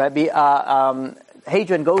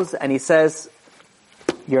 Hadrian goes and he says,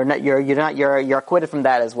 you're acquitted from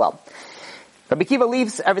that as well. Rabbi Akiva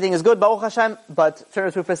leaves, everything is good, Baruch Hashem, but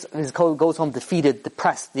Turnus Rufus goes home defeated,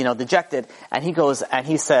 depressed, dejected, and he goes and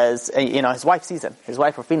he says, his wife sees him, his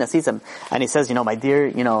wife Rufina sees him, and he says, my dear,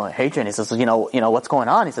 Hadrian, he says, what's going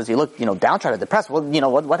on? He says, you look, downtrodden, depressed, well,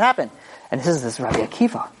 what happened? And he says, this Rabbi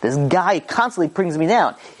Akiva, this guy constantly brings me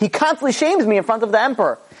down. He constantly shames me in front of the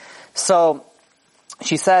emperor. So,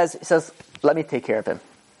 he says, let me take care of him.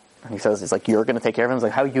 And he says, he's like, you're going to take care of him? He's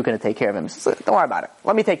like, how are you going to take care of him? He says, don't worry about it.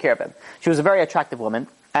 Let me take care of him. She was a very attractive woman.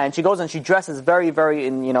 And she goes and she dresses very, very,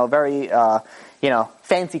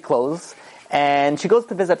 fancy clothes. And she goes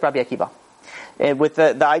to visit Rabbi Akiva with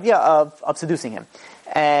the idea of seducing him.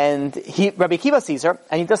 And Rabbi Akiva sees her,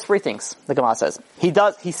 and he does three things, the Gemara says. He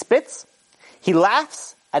spits, he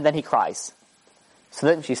laughs, and then he cries. So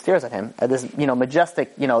then she stares at him, at this,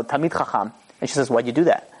 majestic, Talmid Chacham, and she says, why'd you do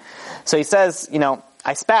that? So he says,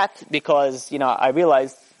 I spat because, I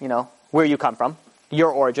realized, where you come from,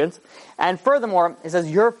 your origins. And furthermore, he says,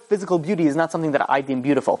 your physical beauty is not something that I deem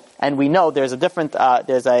beautiful. And we know there's a different, in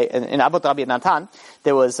Avot Rabbi Natan,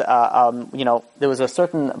 there was a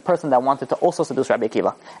certain person that wanted to also seduce Rabbi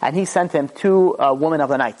Akiva. And he sent him to a woman of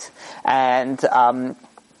the night. And,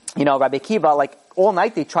 Rabbi Akiva, all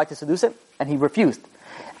night they tried to seduce him, and he refused.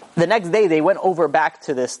 The next day they went over back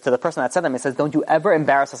to the person that sent them and says, don't you ever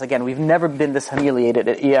embarrass us again. We've never been this humiliated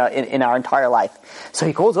in our entire life. So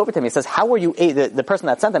he goes over to him, he says, how are you, the person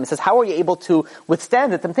that sent them, he says, how are you able to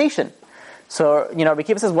withstand the temptation? So, Rabbi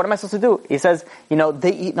Akiva says, what am I supposed to do? He says,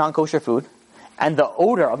 they eat non-kosher food, and the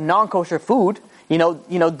odor of non-kosher food,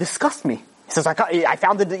 disgusts me. He says, I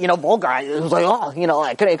found it, vulgar. It was like,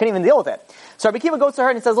 I couldn't even deal with it. So Rabbi Akiva goes to her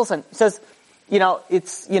and he says, listen, he says,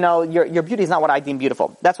 your beauty is not what I deem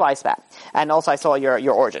beautiful. That's why I spat. And also I saw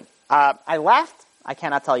your origin. I laughed. I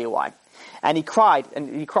cannot tell you why. And he cried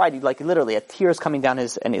like literally, tears coming down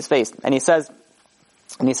his face. And he says,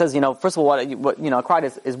 first of all, what cried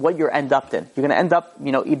is what you're end up in. You're going to end up,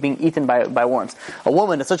 being eaten by worms. A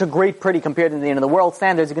woman is such a great, pretty compared to the world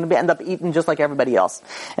standards. You're going to end up eaten just like everybody else.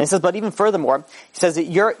 And he says, but even furthermore, he says that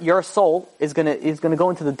your soul is going to go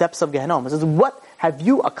into the depths of Gehenna. He says, what have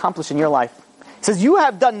you accomplished in your life? He says, you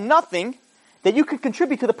have done nothing that you could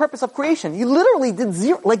contribute to the purpose of creation. You literally did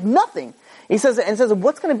zero, nothing. He says,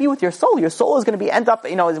 what's going to be with your soul? Your soul is going to be end up,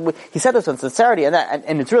 he said this with sincerity,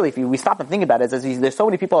 and it's really, if we stop and think about it, there's so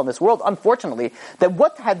many people in this world, unfortunately, that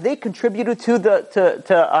what have they contributed to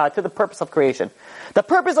the purpose of creation? The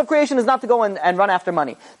purpose of creation is not to go and run after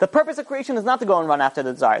money. The purpose of creation is not to go and run after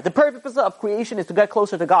the desire. The purpose of creation is to get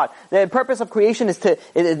closer to God. The purpose of creation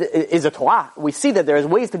is a Torah. We see that there's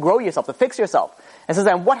ways to grow yourself, to fix yourself. And says,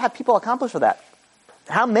 and what have people accomplished for that?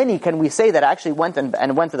 How many can we say that actually went to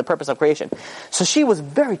the purpose of creation? So she was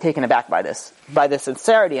very taken aback by this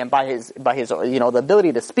sincerity and by his the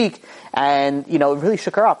ability to speak, and it really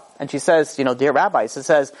shook her up. And she says, dear Rabbi,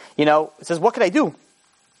 says, what could I do?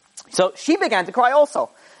 So she began to cry also.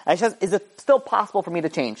 And she says, is it still possible for me to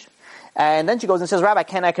change? And then she goes and says, Rabbi,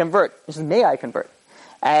 can I convert? She says, may I convert?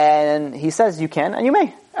 And he says, you can and you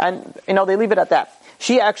may. And, they leave it at that.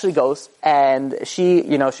 She actually goes and she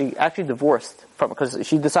actually divorced because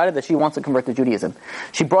she decided that she wants to convert to Judaism.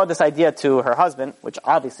 She brought this idea to her husband, which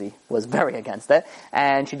obviously was very against it,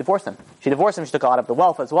 and she divorced him. She took a lot of the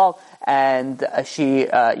wealth as well, and she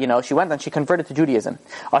went and she converted to Judaism.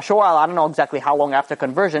 I don't know exactly how long after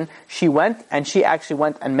conversion, she went and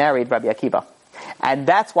married Rabbi Akiva. And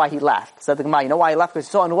that's why he laughed. Said the Gemara, you know why he laughed? Because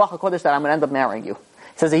he saw in Ruach HaKodesh that I'm going to end up marrying you.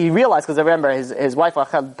 He says that he realized, because remember his wife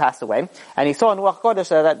Rachel passed away, and he saw in Ruach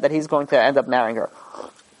HaKodesh that he's going to end up marrying her.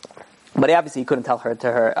 But obviously he couldn't tell her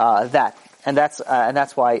that, and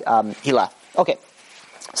that's why he left. Okay,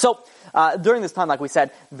 so during this time, like we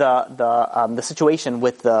said, the situation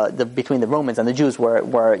with between the Romans and the Jews were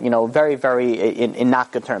very, very in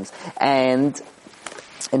not good terms, and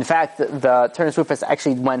in fact the Turnus Rufus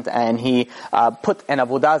actually went and he put an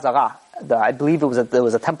avodah zarah. I believe there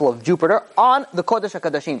was a temple of Jupiter on the Kodesh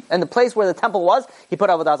HaKodashim. And the place where the temple was, he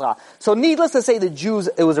put Avodah Zarah. So needless to say, the Jews,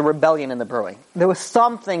 it was a rebellion in the brewing. There was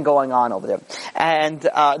something going on over there. And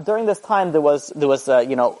during this time, there was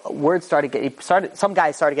words some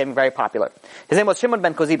guys started getting very popular. His name was Shimon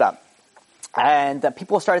ben Koziba. And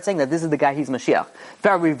people started saying that this is the guy, he's Mashiach.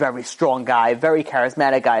 Very, very strong guy, very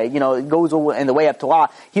charismatic guy, goes in the way of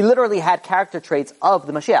Torah. He literally had character traits of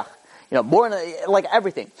the Mashiach. Born like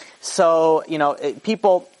everything. So,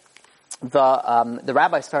 people, the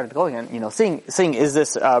rabbis started going and, seeing is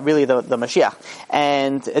this, really the Mashiach?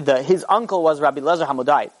 And his uncle was Rabbi Lezer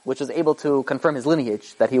Hamudai, which was able to confirm his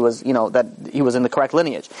lineage, that he was in the correct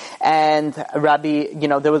lineage. And Rabbi,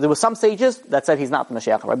 there was some sages that said he's not the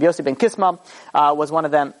Mashiach. Rabbi Yossi ben Kisma, was one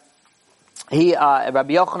of them.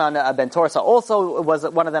 Rabbi Yochanan ben Torsa also was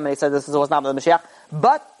one of them, and he said this was not the Mashiach.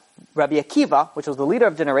 But Rabbi Akiva, which was the leader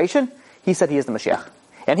of generation, he said he is the Mashiach.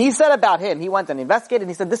 And he said about him, he went and investigated,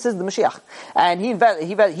 and he said this is the Mashiach. And he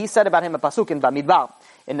said about him a pasuk in Bamidbar,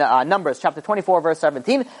 in Numbers, chapter 24, verse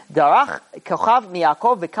 17, Darach kochav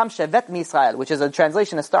miYaakov v'kam shevet miYisrael, which is a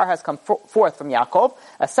translation, a star has come forth from Yaakov,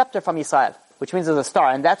 a scepter from Yisrael, which means there's a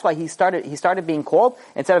star. And that's why he started being called,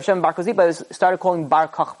 instead of Shem Bar Koziba, he started calling Bar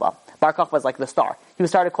Kochba. Bar Kochba is like the star. He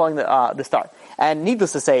started calling the star. And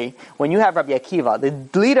needless to say, when you have Rabbi Akiva,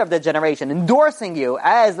 the leader of the generation, endorsing you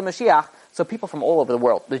as the Mashiach, So people from all over the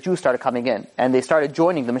world, the Jews started coming in, and they started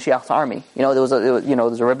joining the Mashiach's army. There was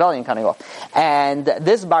a rebellion coming off. And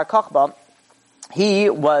this Bar Kokhba, he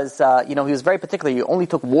was very particular. He only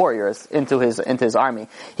took warriors into his army.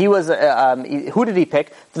 He was, who did he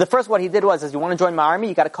pick? The first one he did was, you want to join my army,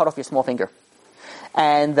 you got to cut off your small finger.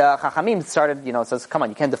 And Chachamim started, says, come on,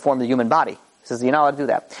 you can't deform the human body. He says, you're not allowed to do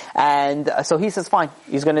that. And so he says, fine.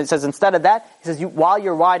 Says, instead of that, he says, while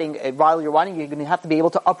you're riding, you're going to have to be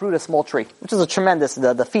able to uproot a small tree, which is a tremendous,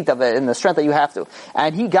 the feat of it and the strength that you have to.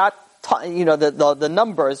 And he got, the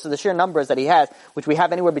numbers, the sheer numbers that he has, which we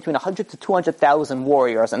have anywhere between 100 to 200,000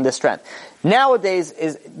 warriors in this strength. Nowadays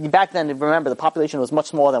back then, remember, the population was much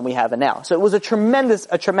smaller than we have it now. So it was a tremendous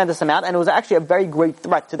amount, and it was actually a very great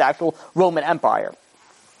threat to the actual Roman Empire.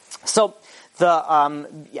 So,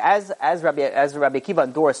 as Rabbi Akiva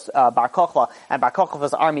endorsed Bar Kokhba, and Bar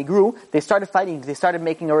Kokhba's army grew, they started fighting. They started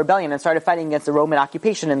making a rebellion and started fighting against the Roman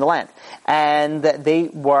occupation in the land. And they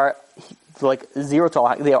were like they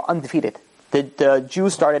are undefeated. The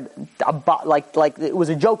Jews started like it was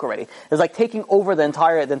a joke already. It was like taking over the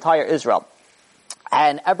entire Israel.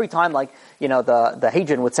 And every time the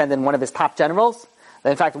Hadrian would send in one of his top generals.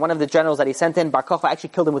 In fact, one of the generals that he sent in, Bar Kokhba actually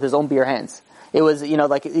killed him with his own bare hands. It was, he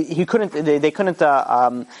couldn't, they couldn't,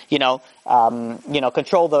 control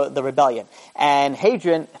the rebellion. And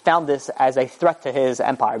Hadrian found this as a threat to his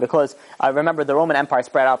empire because, remember, the Roman Empire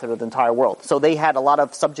spread out through the entire world. So they had a lot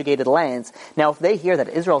of subjugated lands. Now, if they hear that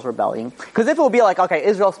Israel's rebelling, because if it would be like, okay,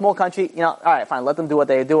 Israel, small country, alright, fine, let them do what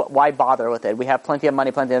they do. Why bother with it? We have plenty of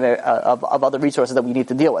money, plenty of other resources that we need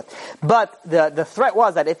to deal with. But the threat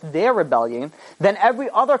was that if they're rebelling, then every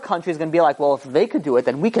other country is going to be like, well, if they could do it,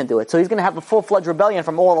 then we can do it. So he's going to have a full-fledged rebellion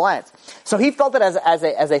from all the lands. So he felt it as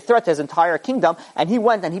a threat to his entire kingdom, and he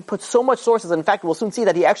went and he put so much sources. In fact, we'll soon see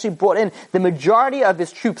that he actually brought in the majority of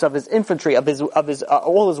his troops, of his infantry, of his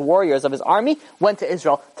all his warriors, of his army, went to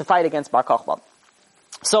Israel to fight against Bar Kokhba.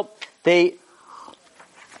 So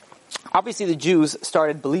obviously the Jews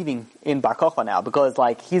started believing in Bar Kokhba now because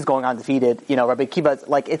he's going undefeated. Rabbi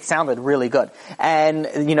Akiva, it sounded really good. And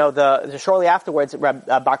shortly afterwards,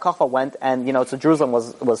 Bar Kokhba went and so Jerusalem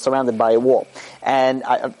was surrounded by a wall, and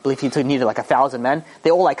I believe he needed 1,000 men.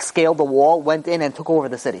 They all scaled the wall, went in, and took over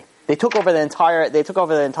the city. They took over the entire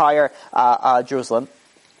Jerusalem.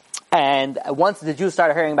 And once the Jews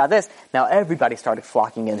started hearing about this, now everybody started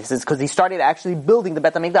flocking in. This is because he started actually building the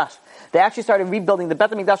Beit HaMikdash. They actually started rebuilding. The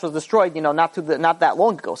Beit HaMikdash was destroyed, not that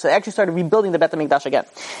long ago. So they actually started rebuilding the Beit HaMikdash again.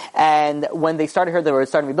 And when they started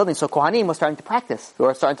rebuilding, so Kohanim was starting to practice. They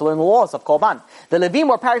were starting to learn the laws of Korban. The Levim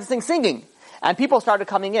were practicing singing. And people started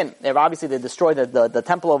coming in. They destroyed the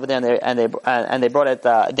temple over there and they brought it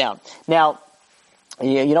down. Now,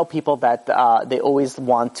 people that they always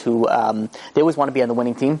want to be on the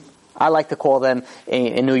winning team. I like to call them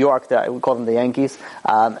in New York. We call them the Yankees.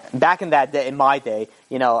 Back in that day, in my day,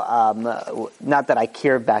 not that I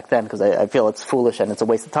cared back then because I feel it's foolish and it's a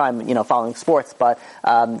waste of time, following sports. But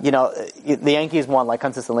the Yankees won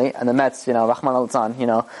consistently, and the Mets, Rahman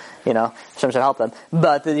al-Litzlan, Hashem should help them.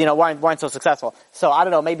 But weren't so successful. So I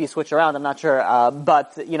don't know. Maybe switch around. I'm not sure.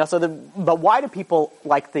 But why do people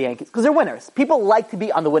like the Yankees? Because they're winners. People like to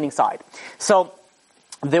be on the winning side. So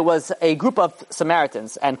there was a group of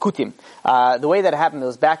Samaritans and Kutim. The way that it happened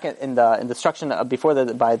was back in the destruction of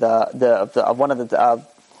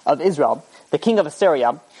Israel, the king of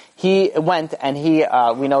Assyria. He went and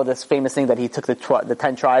we know this famous thing that he took the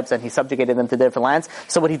 10 tribes and he subjugated them to different lands.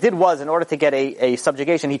 So what he did was, in order to get a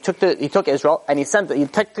subjugation, he took Israel and he took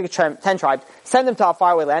the 10 tribes, sent them to our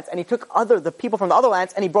faraway lands, and he took the people from the other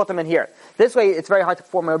lands and he brought them in here. This way, it's very hard to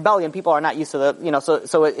form a rebellion. People are not used to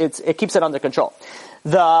so it keeps it under control.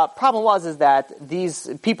 The problem is that these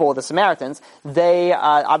people, the Samaritans, they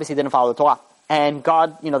obviously didn't follow the Torah. And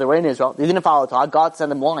God, they were in Israel. They didn't follow the Torah. God sent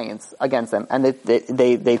them lions against them. And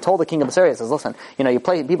they told the king of Assyria, says, listen,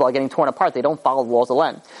 people are getting torn apart. They don't follow the laws of the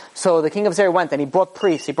land. So the king of Assyria went and he brought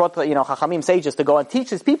priests. He brought, Chachamim, sages, to go and teach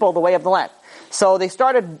his people the way of the land. So they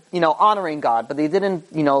started, honoring God, but they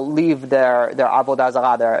didn't, leave their avodah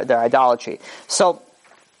zarah, their idolatry. So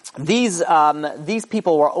these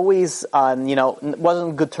people were always wasn't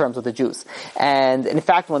on good terms with the Jews. And in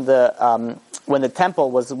fact, when the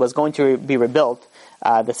temple was going to be rebuilt,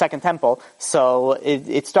 the second temple, so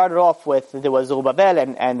it started off with, there was Zerubbabel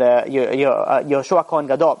and Yoshua Kohen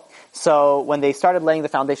Gadol. So when they started laying the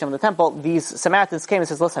foundation of the temple, these Samaritans came and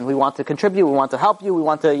says, listen, we want to contribute, we want to help you, we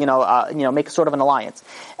want to, make sort of an alliance.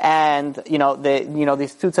 And, these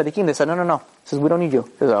two tzaddikim, they said, no. Says, we don't need you.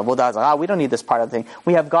 We don't need this part of the thing.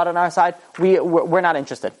 We have God on our side. We're not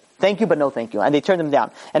interested. Thank you, but no thank you. And they turned them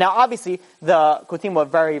down. And now, obviously, the Kutim were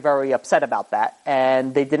very, very upset about that.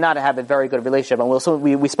 And they did not have a very good relationship. And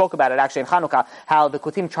we spoke about it actually in Hanukkah, how the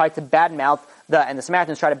Kutim tried to badmouth and the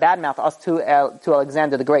Samaritans tried to badmouth us to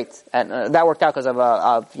Alexander the Great. And that worked out because of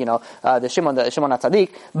the Shimon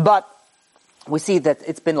HaTzadik. But we see that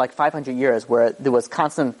it's been like 500 years where there was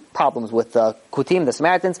constant problems with the Kutim, the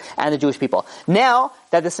Samaritans, and the Jewish people. Now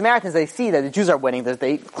that the Samaritans, they see that the Jews are winning, that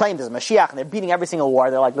they claim there's Mashiach, and they're beating every single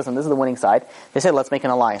war, they're like, listen, this is the winning side. They say, let's make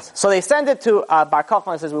an alliance. So they send it to Bar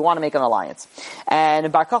Kokhba and says, we want to make an alliance.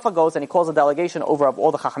 And Bar Kokhba goes and he calls a delegation over of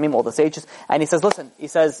all the Chachamim, all the sages, and he says, listen,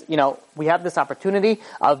 we have this opportunity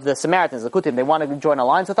of the Samaritans, the Kutim, they want to join an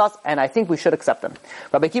alliance with us, and I think we should accept them.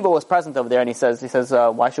 Rabbi Akiva was present over there, and he says,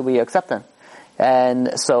 why should we accept them?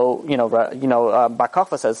 And so, Bar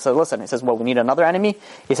Kokhba says, so listen, he says, well, we need another enemy.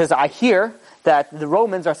 He says, I hear that the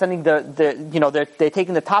Romans are sending they're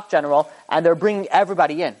taking the top general and they're bringing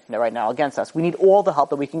everybody in right now against us. We need all the help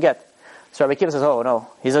that we can get. So Rabbi Akiva says, oh no.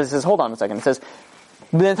 He says, hold on a second. He says,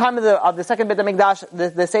 in the time of the second Beit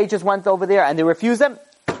HaMikdash, the sages went over there and they refused them.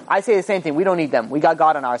 I say the same thing. We don't need them. We got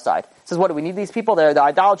God on our side. He says, what do we need these people? The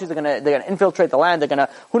idolatries are they're gonna infiltrate the land.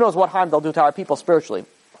 Who knows what harm they'll do to our people spiritually.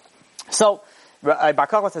 So, Bar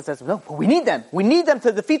Kokhba says, no, we need them. We need them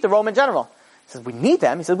to defeat the Roman general. He says, we need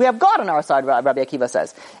them? He says, we have God on our side, Rabbi Akiva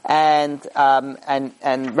says. And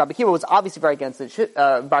Rabbi Akiva was obviously very against it.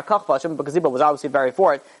 Bar Kokhba, Shimon Bar Kokhba was obviously very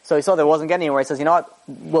for it. So he saw that it wasn't getting anywhere. He says, you know what?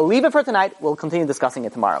 We'll leave it for tonight. We'll continue discussing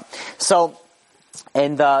it tomorrow. So,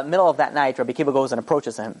 in the middle of that night, Rabbi Akiva goes and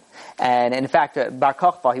approaches him. And in fact, Bar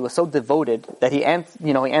Kokhba, he was so devoted that he answered,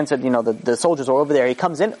 the soldiers were over there. He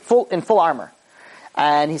comes in full armor.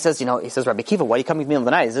 And he says, Rabbi Akiva, why are you coming to me in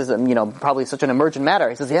the night? Is this, probably such an emergent matter?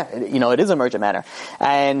 He says, yeah, it is an emergent matter.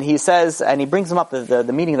 And he says, and he brings him up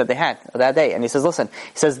the meeting that they had that day. And he says, listen,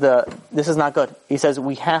 this is not good. He says,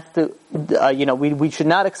 we have to, we should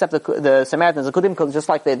not accept the Samaritans, the Kudim, because just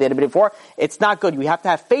like they did before, it's not good. We have to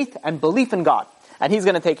have faith and belief in God. And He's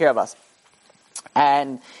going to take care of us.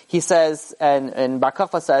 And he says, and Bar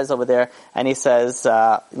Kokhba says over there, and he says,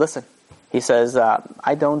 listen, he says,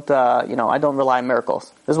 I don't rely on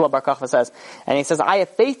miracles. This is what Bar Kokhba says. And he says, I have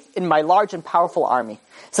faith in my large and powerful army. He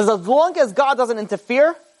says, as long as God doesn't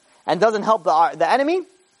interfere and doesn't help the enemy,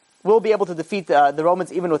 we'll be able to defeat the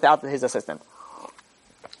Romans even without his assistance.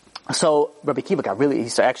 So Rabbi Akiva got really, he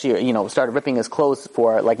started ripping his clothes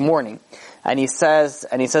for like mourning. And he says,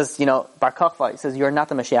 Bar Kokhba, he says, you're not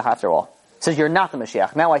the Mashiach after all. He says, you're not the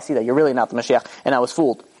Mashiach. Now I see that you're really not the Mashiach, and I was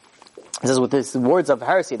fooled. He says, with his words of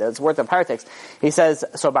heresy, that's words of heretics. He says,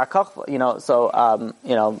 so Bar Kokhba,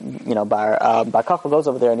 Bar Kokhba goes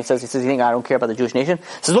over there and he says, you think I don't care about the Jewish nation? He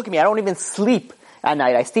says, look at me, I don't even sleep at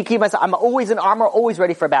night. I still keep myself, I'm always in armor, always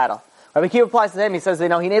ready for battle. Rabbi Akiva replies to him, he says, he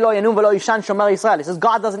says,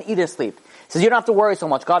 God doesn't eat or sleep. He says, you don't have to worry so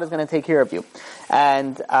much, God is going to take care of you.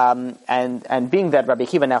 And being that Rabbi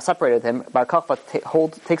Akiva now separated him, Bar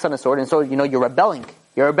Kokhba takes on his sword and so, you're rebelling.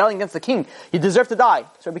 You're rebelling against the king. You deserve to die.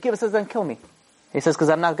 So Rabbi Akiva says, then kill me. He says, because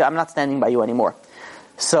I'm not standing by you anymore.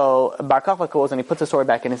 So Bar Kokhba goes and he puts his sword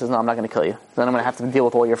back and he says, no, I'm not going to kill you. Then I'm going to have to deal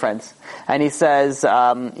with all your friends. And he says, so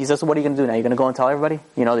what are you going to do now? You're going to go and tell everybody?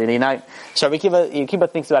 You're not. So Rabbi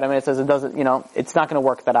Akiva thinks about it and it says, it's not going to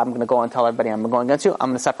work that I'm going to go and tell everybody I'm going against you. I'm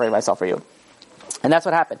going to separate myself from you. And that's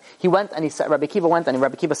what happened. Rabbi Akiva went and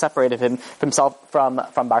Rabbi Akiva separated himself from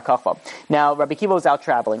Bar Kokhba. Now, Rabbi Akiva was out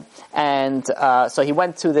traveling, and so he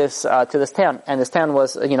went to this town, and this town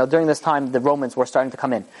was, during this time, the Romans were starting to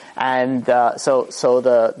come in. And so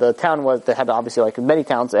the town they had obviously, like many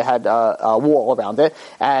towns, they had a wall around it,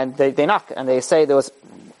 and they knock, and they say there was,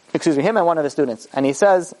 him and one of his students, and his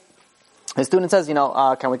student says,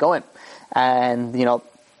 can we go in? And,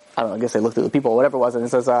 I don't know, I guess they looked at the people or whatever it was, and he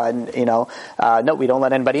says, no, we don't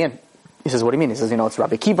let anybody in. He says, what do you mean? He says, it's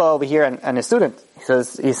Rabbi Akiva over here and his student.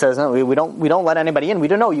 He says, no, we don't let anybody in. We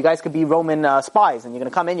don't know. You guys could be Roman spies, and you're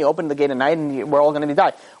going to come in, you open the gate at night, and we're all going to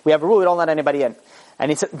die. We have a rule, we don't let anybody in.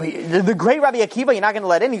 And he said, the great Rabbi Akiva, you're not going to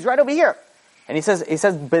let in? He's right over here. And he says,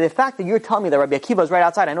 but the fact that you're telling me that Rabbi Akiva is right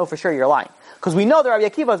outside, I know for sure you're lying. Because we know that Rabbi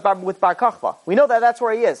Akiva is with Bar Kokhba. We know that that's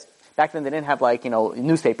where he is. Back then they didn't have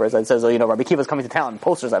newspapers that says, Rabbi Akiva's coming to town,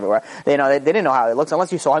 posters everywhere. They didn't know how it looks.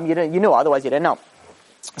 Unless you saw him, you knew, otherwise you didn't know.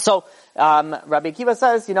 So, Rabbi Akiva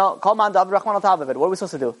says, Kol man da'av Rachman al ta'av. What are we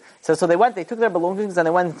supposed to do? So they took their belongings and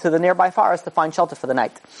they went to the nearby forest to find shelter for the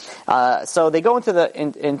night. So they go into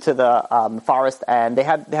the forest and they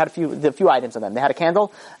had a few items in them. They had a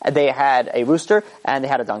candle, they had a rooster, and they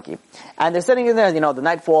had a donkey. And they're sitting in there, the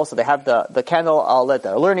night falls, so they have the candle lit,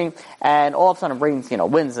 they're learning, and all of a sudden it rains,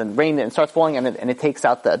 winds and rain, and starts falling, and it takes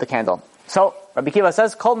out the candle. So Rabbi Akiva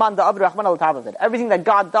says, Kol man da'avd Rahman al ta'avd. Everything that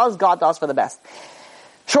God does for the best.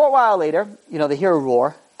 Short while later, they hear a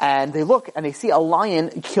roar, and they look and they see a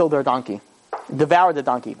lion kill their donkey, devour the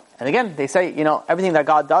donkey. And again, they say, everything that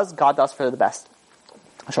God does for the best.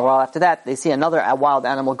 A short while after that, they see another wild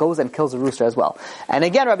animal goes and kills a rooster as well. And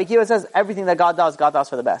again, Rabbi Akiva says, everything that God does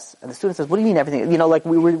for the best. And the student says, what do you mean everything?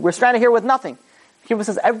 We're stranded here with nothing. Akiva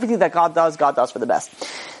says, everything that God does for the best.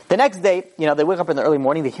 The next day, they wake up in the early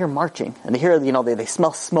morning, they hear marching, and they hear, they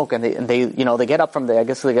smell smoke, and they get up from the, I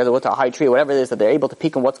guess they go to a high tree, whatever it is, that they're able to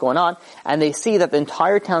peek on what's going on, and they see that the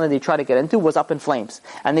entire town that they try to get into was up in flames.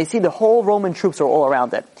 And they see the whole Roman troops are all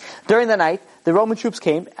around it. During the night, the Roman troops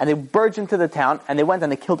came, and they burst into the town, and they went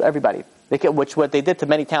and they killed everybody. Which what they did to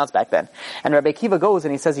many towns back then. And Rabbi Akiva goes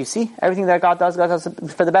and he says, you see, everything that God does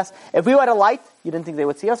for the best. If we had a light, you didn't think they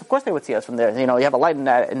would see us? Of course they would see us from there. You have a light in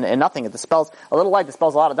nothing. It dispels, a little light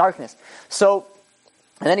dispels a lot of darkness. So,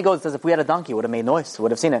 and then he goes and says, if we had a donkey, it would have made noise,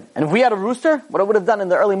 would have seen it. And if we had a rooster, what it would have done in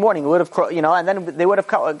the early morning, it would have, and then they would have,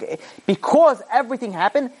 because everything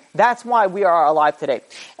happened, that's why we are alive today.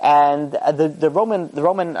 And the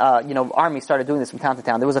Roman army started doing this from town to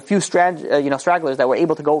town. There was a few stragglers that were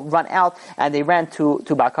able to go run out, and they ran to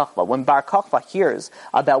Bar Kokhba. When Bar Kokhba hears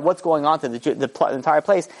about what's going on to the entire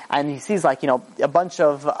place, and he sees a bunch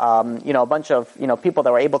of people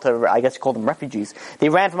that were able to, I guess you call them refugees. They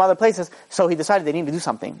ran from other places, so he decided they needed to do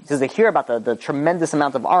something because they hear about the tremendous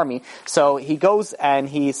amount of army. So he goes and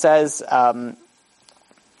he says.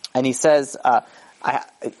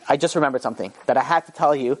 I just remembered something that I had to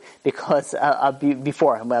tell you because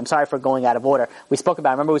before. I'm sorry for going out of order. We spoke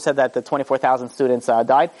about. Remember, we said that the 24,000 students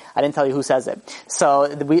died. I didn't tell you who says it. So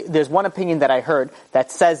there's one opinion that I heard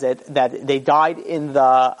that says that they died in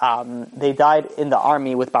the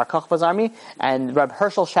army with Bar Kokhba's army, and Reb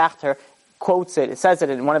Hershel Schachter quotes it. It says it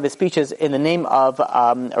in one of his speeches in the name of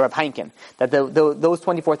Reb Heinken, that those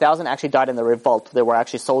 24,000 actually died in the revolt. They were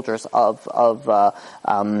actually soldiers of Bar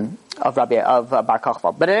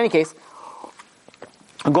Kokhba. But in any case,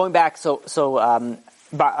 going back, Bar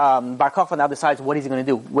Kokhba now decides what he's going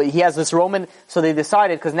to do. He has this Roman, so they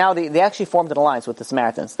decided, because now they actually formed an alliance with the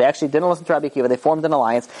Samaritans. They actually didn't listen to Rabbi Akiva, they formed an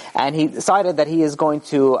alliance, and he decided that he is going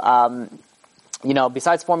to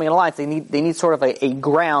besides forming an alliance, they need sort of a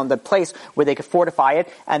ground, a place where they could fortify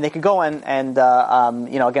it, and they could go and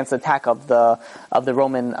against the attack of the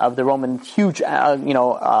Roman huge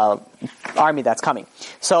army that's coming.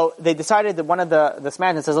 So they decided that one of the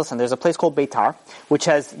Samaritans says, listen, there's a place called Beitar, which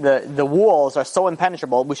has the walls are so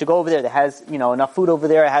impenetrable. We should go over there. That has enough food over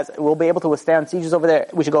there. We'll be able to withstand sieges over there.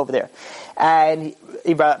 We should go over there. And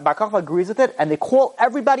Bar Kokhba agrees with it, and they call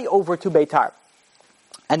everybody over to Beitar.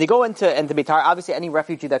 And they go into Beitar. Obviously, any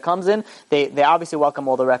refugee that comes in, they obviously welcome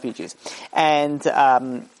all the refugees. And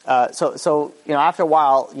so after a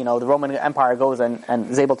while, the Roman Empire goes and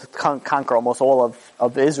is able to conquer almost all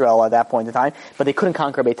of Israel at that point in time, but they couldn't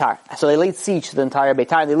conquer Beitar. So they laid siege to the entire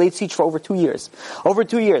Beitar. They laid siege for over 2 years.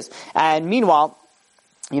 And meanwhile,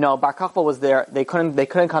 Bar Kokhba was there. They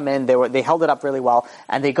couldn't come in. They held it up really well.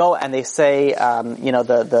 And they go and they say,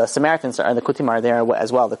 the Samaritans and the Kutim are there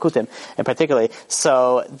as well. The Kutim, in particular.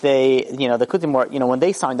 So the Kutim were, when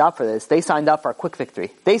they signed up for this, they signed up for a quick victory.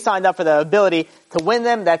 They signed up for the ability to win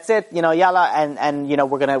them. That's it. Yalla, and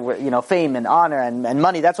we're gonna, fame and honor and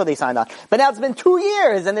money. That's what they signed on. But now it's been 2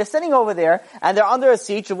 years, and they're sitting over there, and they're under a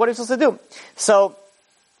siege. What are you supposed to do? So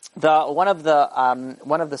one of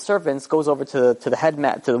the servants goes over to the head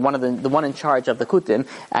to the one in charge of the Kutim,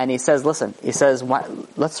 and he says, listen,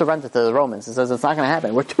 let's surrender to the Romans. He says, it's not going to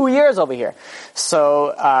happen. We're 2 years over here.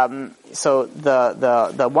 So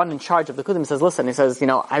the one in charge of the Kutim says, listen, he says,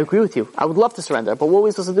 I agree with you. I would love to surrender, but what are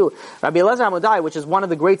we supposed to do? Rabbi Elazar Amudai, which is one of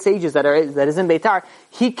the great sages that is in Beitar,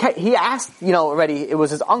 he asked, already, it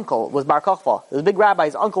was his uncle, was Bar Kokhba. The big rabbi,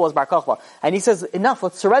 his uncle was Bar Kokhba. And he says, enough,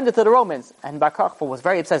 let's surrender to the Romans. And Bar Kokhba was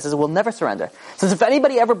very upset. He says, we'll never surrender. He says, if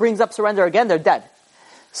anybody ever brings up surrender again, they're dead.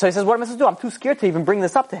 So he says, what am I supposed to do? I'm too scared to even bring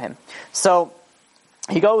this up to him. So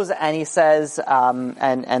he goes and he says,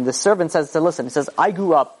 and the servant says, listen, he says, I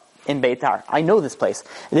grew up in Beitar. I know this place.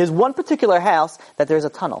 There's one particular house that there's a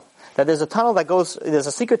tunnel. There's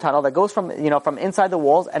a secret tunnel that goes from inside the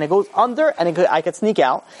walls, and it goes under, and I could sneak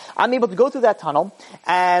out. I'm able to go through that tunnel,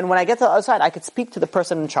 and when I get to the other side, I could speak to the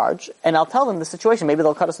person in charge, and I'll tell them the situation. Maybe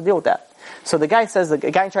they'll cut us a deal with that. So the guy in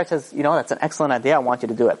charge says, that's an excellent idea. I want you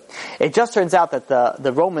to do it. It just turns out that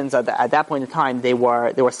the Romans at that point in time, they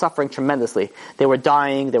were suffering tremendously. They were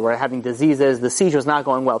dying. They were having diseases. The siege was not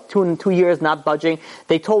going well. 2 years not budging.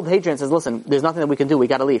 They told Hadrian, says, listen, there's nothing that we can do. We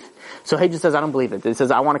got to leave. So Hadrian says, I don't believe it. He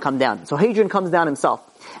says, I want to come down. So Hadrian comes down himself.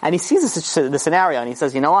 And he sees the scenario, and he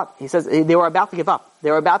says, you know what? He says, they were about to give up.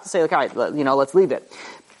 They were about to say, okay, all right, let's leave it.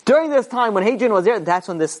 During this time, when Hadrian was there, that's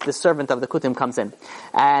when this servant of the Kutim comes in.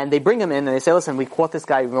 And they bring him in, and they say, listen, we caught this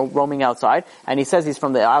guy roaming outside, and he says he's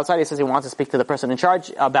from the outside. He says he wants to speak to the person in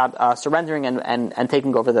charge about surrendering and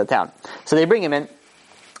taking over the town. So they bring him in,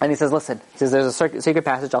 and he says, listen, there's a secret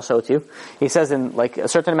passage, I'll show it to you. He says in like a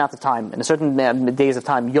certain amount of time, in a certain days of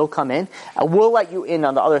time, you'll come in, and we'll let you in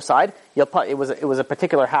on the other side. It was a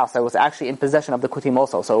particular house that was actually in possession of the Kutim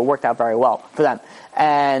also, so it worked out very well for them.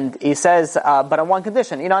 And he says, but on one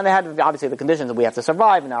condition, and they had obviously the conditions that we have to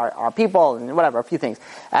survive and our people and whatever, a few things.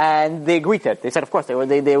 And they agreed to it. They said, of course, they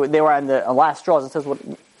were on the last straws. It says,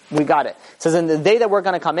 we got it. It says in the day that we're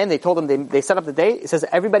going to come in, they told them, they set up the day. It says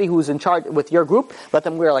everybody who's in charge with your group, let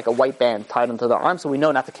them wear like a white band tied onto their arm so we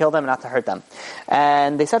know not to kill them and not to hurt them.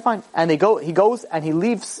 And they said fine. And he goes and he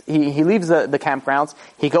leaves the campgrounds.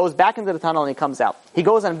 He goes back into the tunnel and he comes out. He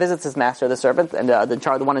goes and visits his master, the servant, and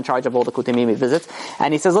the one in charge of all the Kutimim he visits.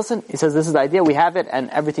 And he says, listen, this is the idea, we have it, and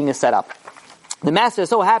everything is set up. The master is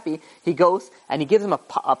so happy, he goes and he gives him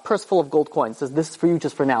a purse full of gold coins. Says, this is for you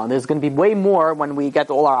just for now. And there's going to be way more when we get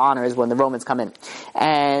all our honors when the Romans come in.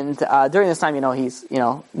 And during this time, he's,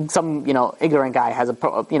 some, ignorant guy has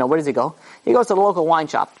where does he go? He goes to the local wine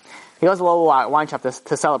shop. He goes to the local wine shop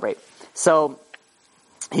to celebrate. So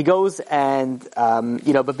he goes and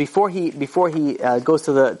but before he goes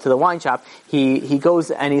to the wine shop, he goes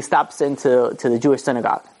and he stops into the Jewish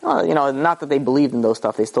synagogue. Not that they believed in those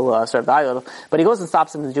stuff, they still served the idol, but he goes and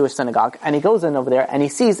stops in the Jewish synagogue, and he goes in over there, and he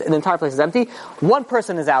sees the entire place is empty. One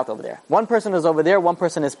person is out over there. One person is over there, one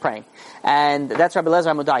person is praying. And that's Rabbi Eliezer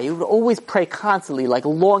Amudai. He would always pray constantly, like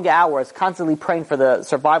long hours, constantly praying for the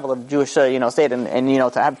survival of the Jewish, state, and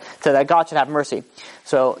that God should have mercy.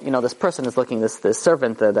 So, this person is looking, this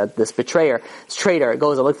servant, this traitor,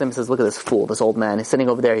 goes and looks at him and says, look at this fool, this old man. He's sitting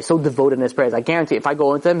over there. He's so devoted in his prayers. I guarantee if I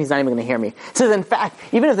go into him, he's not even going to hear me. He says, in fact,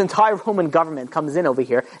 even if the entire Roman government comes in over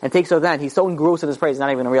here and takes over that, he's so engrossed in his prayers, he's not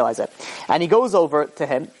even going to realize it. And he goes over to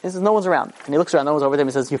him. He says, no one's around. And he looks around, no one's over there. And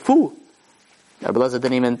he says, you fool. Rabbi Eliezer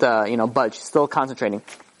didn't even, budge. He's still concentrating.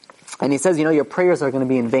 And he says, your prayers are going to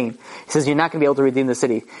be in vain. He says, you're not going to be able to redeem the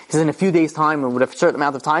city. He says, in a few days' time, or with a certain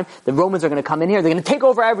amount of time, the Romans are going to come in here, they're going to take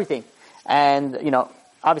over everything. And,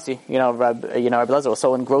 obviously, Rabbi Eliezer was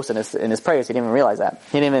so engrossed in his prayers, he didn't even realize that.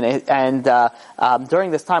 During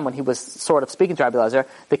this time when he was sort of speaking to Rabbi Eliezer,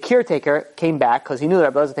 the caretaker came back, because he knew that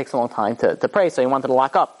Rabbi Eliezer takes a long time to pray, so he wanted to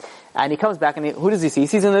lock up. And he comes back, and who does he see? He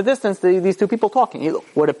sees in the distance these two people talking.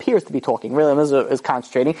 What appears to be talking. Really, Eliezer is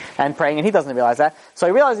concentrating and praying, and he doesn't realize that. So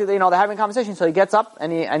he realizes that, they're having a conversation, so he gets up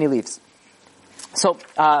and he leaves. So,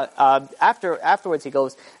 afterwards he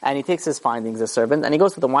goes and he takes his findings as servant and he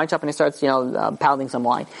goes to the wine shop and he starts, pounding some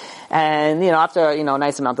wine. And, after, a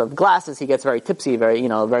nice amount of glasses, he gets very tipsy,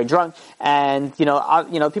 very drunk. And,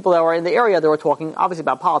 people that were in the area, they were talking obviously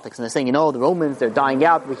about politics and they're saying, the Romans, they're dying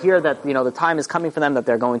out. We hear that, the time is coming for them that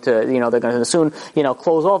they're going to, they're going to soon,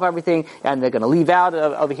 close off everything and they're going to leave out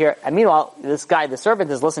over here. And meanwhile, this guy, the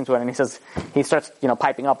servant, is listening to it and he starts,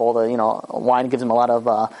 piping up all the, wine, gives him a lot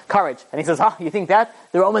of, courage. And he says, you think that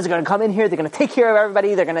the Romans are going to come in here, they're going to take care of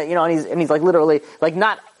everybody, they're going to, and he's like literally, like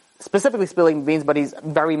not specifically spilling beans, but he's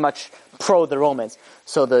very much pro the Romans.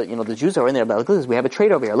 So the Jews are in there, but look at this, we have a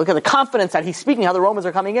traitor over here. Look at the confidence that he's speaking, how the Romans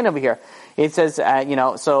are coming in over here. It says, they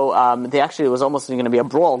actually, it was almost going to be a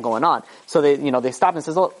brawl going on. So they stopped and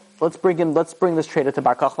says, oh, let's bring this traitor to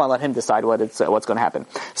Bar Kokhba and let him decide what's going to happen.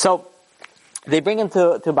 So, they bring him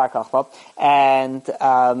to Bar Kokhba, and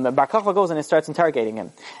Bar Kokhba goes and he starts interrogating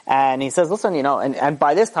him. And he says, listen, and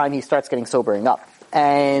by this time he starts getting sobering up.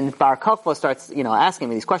 And Bar Kokhba starts, asking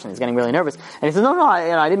me these questions. He's getting really nervous. And he says, no,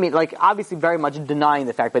 I didn't mean, obviously very much denying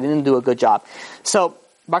the fact, but he didn't do a good job. So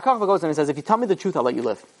Bar Kokhba goes and he says, if you tell me the truth, I'll let you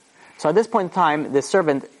live. So at this point in time, this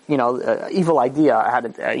servant, evil idea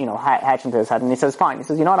had, hatched into his head, and he says, fine. He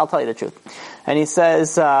says, I'll tell you the truth. And he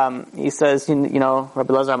says, Rabbi Eliezer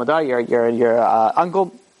Amudai, your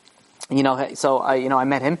uncle, so I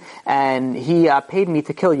met him, and he paid me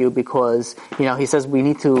to kill you because, he says we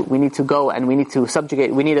need to go and we need to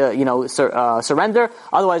subjugate, we need to, surrender,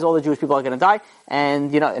 otherwise all the Jewish people are going to die.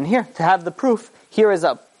 And here, to have the proof, here is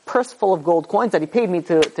a purse full of gold coins that he paid me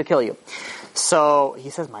to kill you. So he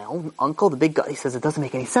says, my own uncle, the big guy, he says, it doesn't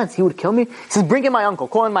make any sense. He would kill me? He says, bring in my uncle,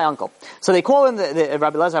 call in my uncle. So they call in the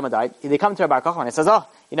Rabbi Elazar HaMadai, they come to Rabbi Bar Kochba and he says,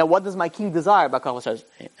 what does my king desire? Bar Kochba says,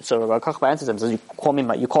 so Rabbi Kochba answers him, says, you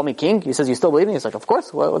call me king? He says, you still believe me? He's like, of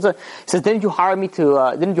course. What's it? He says, didn't you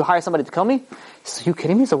hire somebody to kill me? He says, are you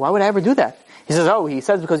kidding me? So why would I ever do that? He says, he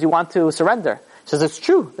says, because you want to surrender. He says, it's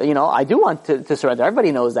true. I do want to surrender.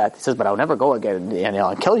 Everybody knows that. He says, but I'll never go again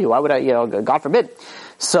and kill you. Why would I, God forbid.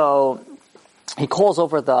 So, he calls out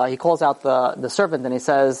the servant and he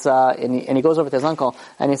says, and he goes over to his uncle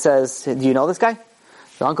and he says, do you know this guy?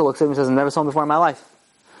 The uncle looks at him and says, I've never saw him before in my life.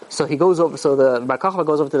 So the Bar Kochba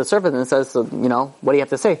goes over to the servant and says, what do you have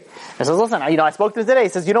to say? He says, listen, I spoke to him today. He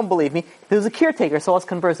says, you don't believe me. There's a caretaker, saw us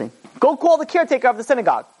conversing. Go call the caretaker of the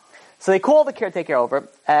synagogue. So they call the caretaker over,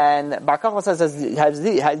 and Bar Kochba says,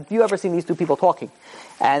 have you ever seen these two people talking?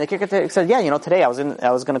 And the caretaker said, yeah, today I was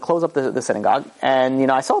going to close up the synagogue,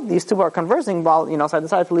 and, I saw these two were conversing while, so I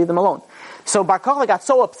decided to leave them alone. So Bar Kochba got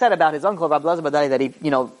so upset about his uncle, Rabbi Elazar HaMadai, that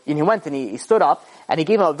he went and he stood up, and he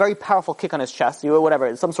gave him a very powerful kick on his chest,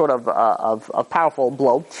 some sort of powerful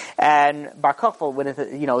blow. And Bar Kochba,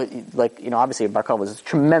 obviously Bar Kochba was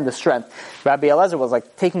tremendous strength. Rabbi Elazar was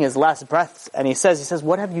like taking his last breaths, and he says,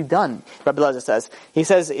 what have you done? Rabbi Elazar says,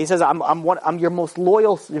 I'm your most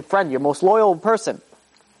loyal friend, your most loyal person.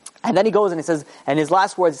 And then he goes and he says, and his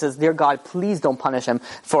last words, he says, dear God, please don't punish him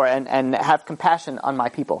and have compassion on my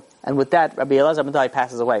people. And with that, Rabbi Elazar HaMadai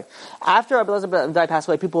passes away. After Rabbi Elazar HaMadai passed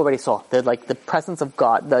away, people already saw that, the presence of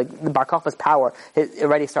God, the Bar Kochba's power, it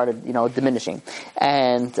already started, diminishing.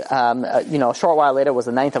 And, a short while later was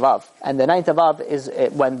the 9th of Av. And the 9th of Av is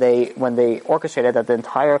when they orchestrated that the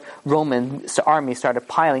entire Roman army started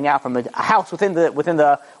piling out from a house within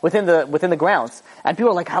the grounds. And people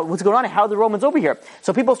were like, what's going on? How are the Romans over here?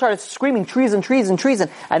 So people started screaming treason, treason,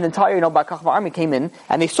 treason. And the entire, Bar Kochba army came in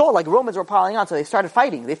and they saw Romans were piling on, so they started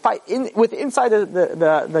fighting. They fight inside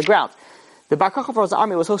the ground. The Bar Kochba's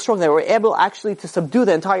army was so strong they were able actually to subdue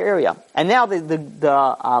the entire area. And now the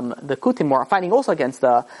Kutim were fighting also against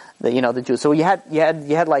the Jews. So you had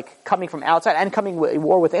coming from outside and coming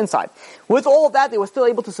war with inside. With all of that, they were still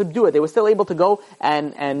able to subdue it. They were still able to go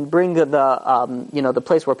and bring the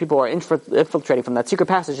place where people were infiltrating from that secret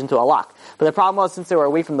passage into a lock. But the problem was, since they were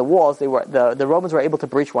away from the walls, the Romans were able to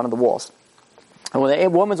breach one of the walls. And when the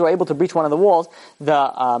Romans were able to breach one of the walls,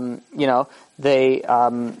 they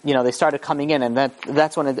started coming in, and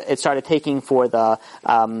that's when it started taking for the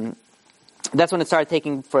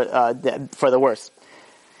worse.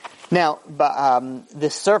 Now,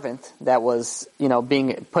 this servant that was,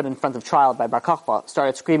 being put in front of trial by Bar Kochba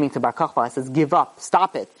started screaming to Bar Kochba. He says, give up,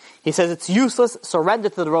 stop it. He says, it's useless, surrender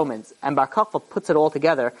to the Romans. And Bar Kochba puts it all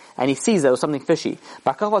together, and he sees there was something fishy.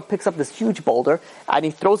 Bar Kochba picks up this huge boulder, and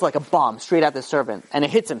he throws like a bomb straight at the servant, and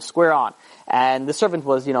it hits him square on. And the servant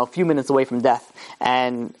was, a few minutes away from death.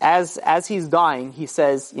 And as he's dying, he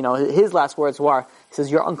says, his last words were, he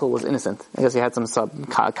says, your uncle was innocent. I guess he had some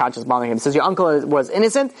subconscious bothering him. He says, your uncle was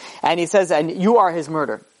innocent, and he says, and you are his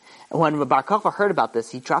murder. And when Bar Kochba heard about this,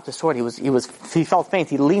 he dropped his sword. He felt faint.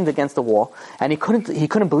 He leaned against the wall, and he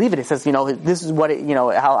couldn't believe it. He says, this is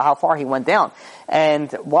how far he went down. And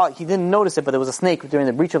while he didn't notice it, but there was a snake during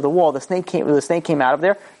the breach of the wall. The snake came out of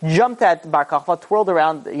there, jumped at Bar Kochba, twirled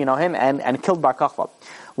around, him, and killed Bar Kochba.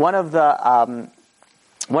 One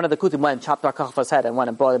of the Kutim went and chopped Bar Kochba's head and went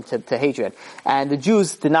and brought him to Hadrian. And the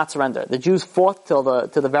Jews did not surrender. The Jews fought till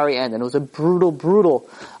the very end, and it was a brutal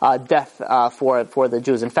death for the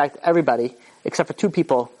Jews. In fact, everybody except for 2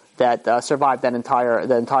 people that survived the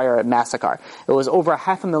entire massacre. It was over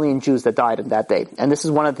 500,000 Jews that died on that day. And this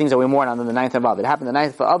is one of the things that we mourn on the 9th of Av. It happened the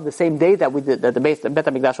 9th of Av, the same day that the Beit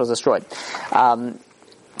HaMikdash was destroyed.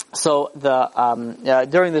 So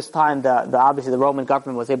during this time, obviously the Roman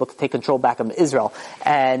government was able to take control back of Israel,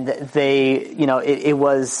 and they, it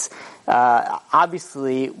was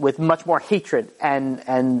obviously with much more hatred and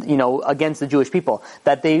against the Jewish people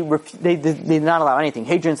that they did not allow anything.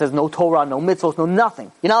 Hadrian says no Torah, no mitzvot, no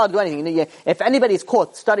nothing. You're not allowed to do anything. If anybody is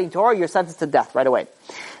caught studying Torah, you're sentenced to death right away.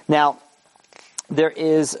 Now, there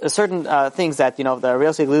is certain things that, the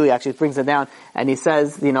Real Glili actually brings it down, and he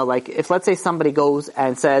says, if let's say somebody goes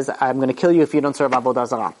and says, I'm going to kill you if you don't serve Avodah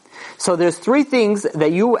Zarah. So there's 3 things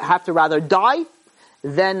that you have to rather die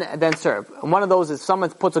than serve. And one of those is someone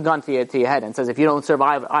puts a gun to your head and says, if you don't serve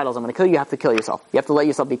idols, I'm going to kill you. You have to kill yourself. You have to let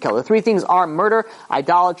yourself be killed. The 3 things are murder,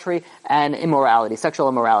 idolatry, and immorality, sexual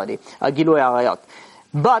immorality. Gilui Arayot.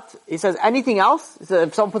 But he says anything else. He says,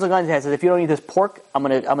 if someone puts a gun to your head and says, if you don't eat this pork, I'm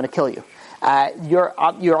going to kill you. You're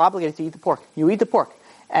obligated to eat the pork. You eat the pork.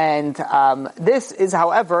 And this is,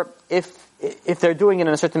 however, if if they're doing it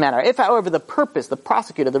in a certain manner. If, however, the purpose, the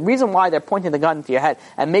prosecutor, the reason why they're pointing the gun into your head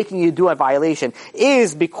and making you do a violation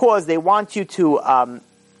is because they want you to,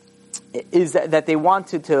 is that they want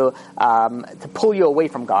to pull you away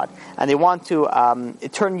from God, and they want to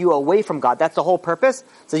turn you away from God. That's the whole purpose.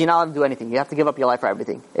 So you're not allowed to do anything. You have to give up your life for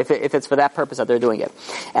everything, if it's for that purpose that they're doing it.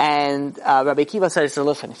 And Rabbi Akiva says,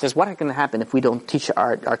 listen, he says, what is going to happen if we don't teach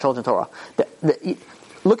our children Torah?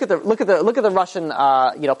 Look at the Russian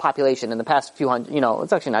population in the past few hundred,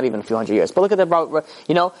 it's actually not even a few hundred years, but look at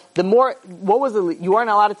the more, you weren't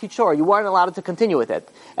allowed to teach Torah, you weren't allowed to continue with it.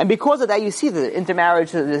 And because of that, you see the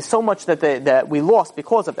intermarriage, there's so much that we lost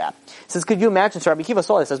because of that. He says, could you imagine, so Rabbi Akiva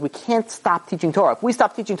saw this, says, we can't stop teaching Torah. If we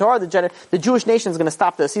stop teaching Torah, the Jewish nation is going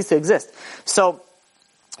to cease to exist. So,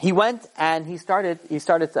 he went and he started,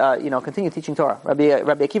 continue teaching Torah. Rabbi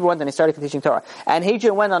Akiva went and he started teaching Torah. And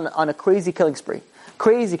Hadrian went on a crazy killing spree.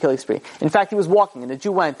 In fact, he was walking and a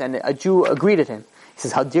Jew went and a Jew greeted him. He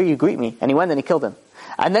says, how dare you greet me? And he went and he killed him.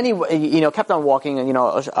 And then he, kept on walking and,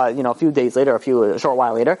 a few days later, a short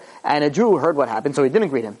while later, and a Jew heard what happened, so he didn't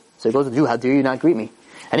greet him. So he goes to the Jew, how dare you not greet me?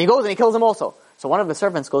 And he goes and he kills him also. So one of the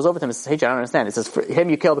servants goes over to him and says, Hadrian, I don't understand. He says, for him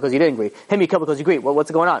you kill because you didn't greet. Him you kill because you greet. What's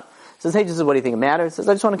going on? Says, hey, Jesus, what do you think it matters? Says,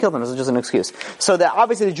 I just want to kill them. This is just an excuse. So that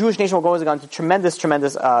obviously the Jewish nation will go into tremendous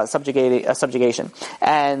subjugation.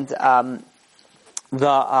 And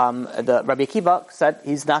the Rabbi Akiva said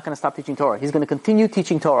he's not going to stop teaching Torah. He's going to continue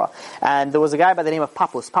teaching Torah. And there was a guy by the name of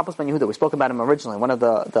Pappus ben Yehuda. We spoke about him originally, one of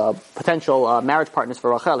the potential marriage partners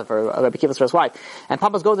for Rachel, for Rabbi Akiva's first wife. And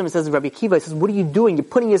Pappus goes to him and says, Rabbi Akiva, he says, what are you doing? You're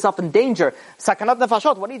putting yourself in danger. Sakanat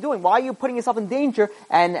nefashot, what are you doing? Why are you putting yourself in danger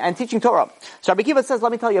and teaching Torah? So Rabbi Akiva says,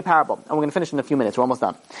 let me tell you a parable. And we're going to finish in a few minutes. We're almost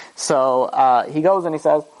done. So he goes and he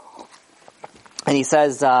says,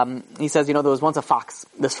 there was once a fox.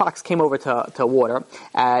 This fox came over to water,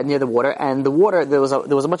 near the water, and there was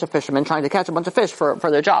a bunch of fishermen trying to catch a bunch of fish for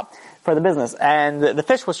their job, for the business. And the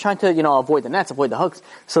fish was trying to, avoid the nets, avoid the hooks.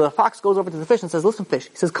 So the fox goes over to the fish and says, listen, fish.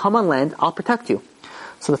 He says, come on land, I'll protect you.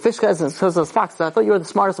 So the fish says to the fox, I thought you were the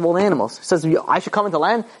smartest of all the animals. He says, I should come into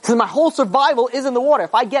land? He says, my whole survival is in the water.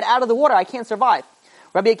 If I get out of the water, I can't survive.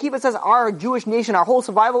 Rabbi Akiva says, our Jewish nation, our whole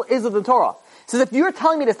survival is of the Torah. He says, if you're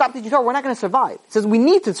telling me to stop teaching Torah, we're not going to survive. He says, we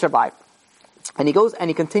need to survive. And he goes and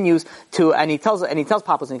he continues to, and he tells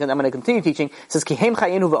Pappus, I'm going to continue teaching. He says, Kihem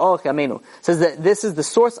chayenu v'orach yamenu. Says that this is the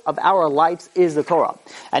source of our lives is the Torah.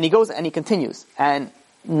 And he goes and he continues. And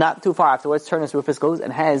not too far afterwards, Turnus Rufus goes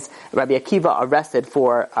and has Rabbi Akiva arrested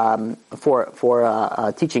for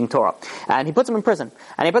teaching Torah. And he puts him in prison.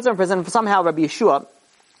 Somehow Rabbi Yeshua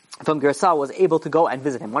from Gersal was able to go and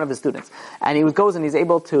visit him, one of his students. And he goes and was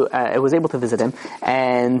able to visit him,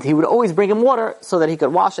 and he would always bring him water so that he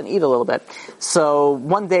could wash and eat a little bit. So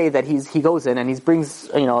one day that he goes in and he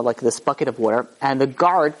brings, like this bucket of water, and the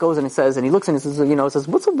guard goes and he says, and he looks and he says,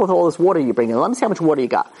 what's up with all this water you bring in? Let me see how much water you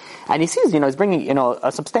got. And he sees, he's bringing,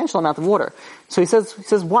 a substantial amount of water. So he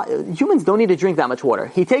says, what? Humans don't need to drink that much water.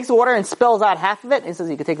 He takes the water and spills out half of it, and he says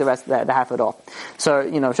you can take the rest, the half of it all. So,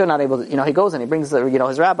 sure not able to, he goes and he brings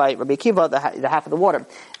his rabbi, Rabbi Akiva, the half of the water.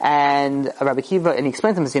 And Rabbi Akiva, and he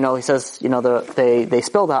explains to him, he says, they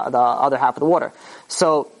spilled the other half of the water.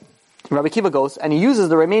 So Rabbi Akiva goes and he uses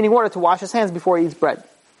the remaining water to wash his hands before he eats bread.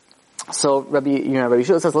 So Rabbi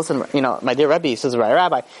Yeshua says, listen, my dear Rabbi, says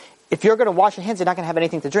Rabbi, if you're going to wash your hands, you're not going to have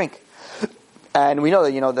anything to drink. And we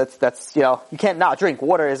know that, that's you can't not drink.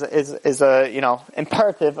 Water is a,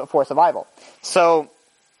 imperative for survival. So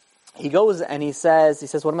he goes and he says,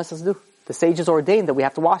 what am I supposed to do? The sages ordained that we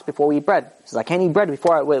have to wash before we eat bread. He says, I can't eat bread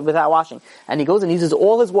without washing. And he goes and uses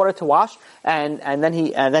all his water to wash, and then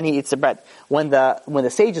he eats the bread. When the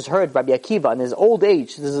sages heard Rabbi Akiva in his old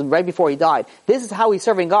age, this is right before he died, this is how he's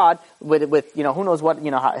serving God with who knows what,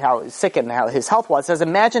 how sick and how his health was. It says,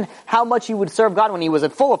 imagine how much he would serve God when he was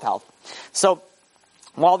full of health. So,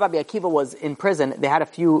 while Rabbi Akiva was in prison, they had a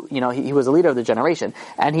few, he was a leader of the generation,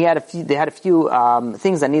 and they had a few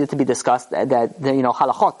things that needed to be discussed, that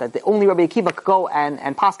halachot, that only Rabbi Akiva could go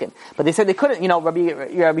and paskin. But they said they couldn't, Rabbi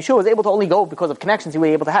Yeshua was able to only go because of connections he was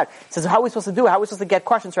able to have. He says, how are we supposed to do it? How are we supposed to get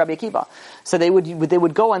questions to Rabbi Akiva? So they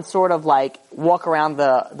would go and sort of like walk around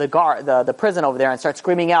the prison over there and start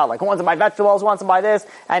screaming out, like, who wants to buy vegetables, who wants to buy this?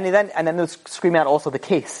 And then they would scream out also the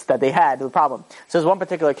case that they had, the problem. So there's one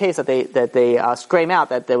particular case that they scream out,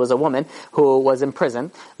 that there was a woman who was in prison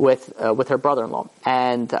with her brother-in-law,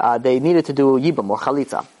 and they needed to do yibum or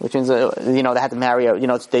chalitza, which means they had to marry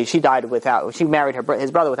she married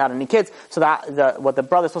his brother without any kids. So what the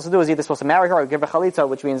brother's supposed to do is either supposed to marry her or give her chalitza,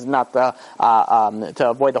 which means not to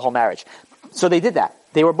avoid the whole marriage. So they did that.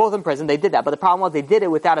 They were both in prison. They did that, but the problem was they did it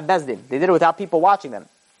without a bezdin. They did it without people watching them.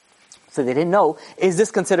 So they didn't know, is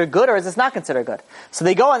this considered good or is this not considered good? So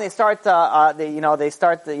they go and they start, selling,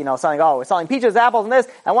 we're selling peaches, apples, and this.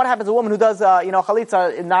 And what happens to a woman who does,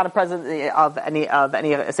 chalitza, not in presence of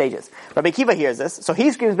any sages? Rabbi Akiva hears this, so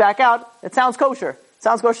he screams back out, it sounds kosher.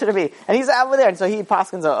 Sounds kosher to me. And he's over there, and so he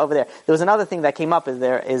paskins over there. There was another thing that came up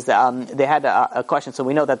they had a question. So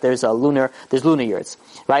we know that there's lunar years,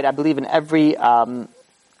 right? I believe in every,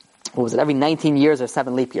 every 19 years or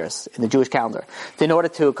 7 leap years in the Jewish calendar. So in order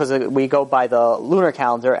because we go by the lunar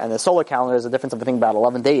calendar and the solar calendar is a difference of, I think, about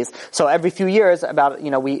 11 days. So every few years, every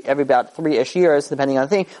about 3-ish years, depending on the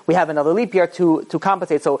thing, we have another leap year to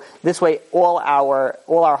compensate. So this way, all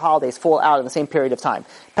our holidays fall out in the same period of time.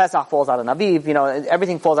 Pesach falls out in Aviv,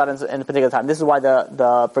 everything falls out in a particular time. This is why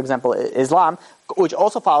for example, Islam, which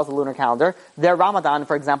also follows the lunar calendar, their Ramadan,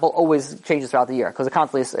 for example, always changes throughout the year, because it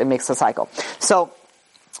constantly makes a cycle. So,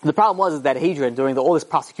 the problem was that Hadrian, during all this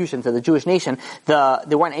prosecution to the Jewish nation,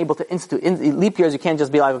 they weren't able to institute leap years. You can't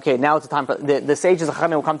just be like, okay, now it's the time for the sages of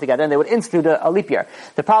Chachamim will come together and they would institute a leap year.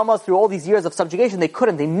 The problem was, through all these years of subjugation, they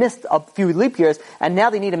couldn't. They missed a few leap years, and now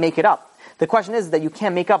they need to make it up. The question is that you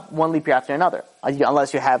can't make up one leap year after another,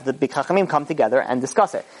 unless you have the big Chachamim come together and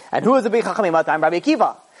discuss it. And who is the big Chachamim at the time? Rabbi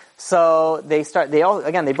Akiva. So they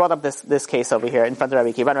brought up this case over here in front of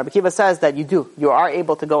Rabbi Akiva. And Rabbi Akiva says that you are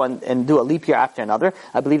able to go and do a leap year after another.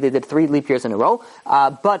 I believe they did 3 leap years in a row.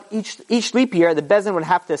 But each leap year, the Beis Din would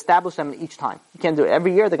have to establish them each time. You can't do it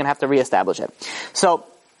every year, they're going to have to reestablish it. So,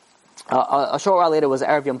 a short while later was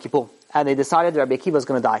Erev Yom Kippur. And they decided that Rabbi Akiva was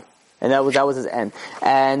going to die. And that was his end.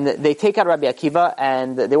 And they take out Rabbi Akiva,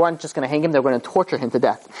 and they weren't just going to hang him, they were going to torture him to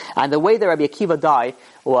death. And the way that Rabbi Akiva died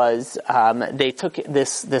was, they took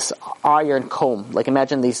this iron comb, like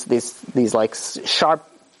imagine these like sharp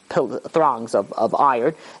thongs of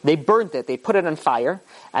iron. They burnt it, they put it on fire,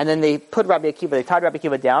 and then they tied Rabbi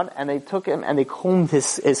Akiva down, and they took him and they combed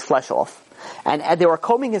his flesh off. And as they were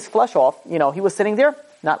combing his flesh off, he was sitting there,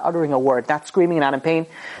 not uttering a word, not screaming, not in pain.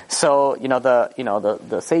 So,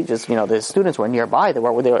 the sages, the students were nearby. They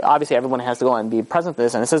were obviously everyone has to go and be present to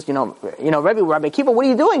this. And it says, Rabbi Akiva, what are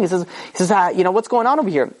you doing? He says, what's going on over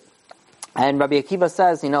here? And Rabbi Akiva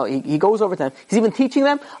says, he goes over to them. He's even teaching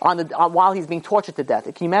them while he's being tortured to death.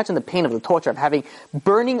 Can you imagine the pain of the torture of having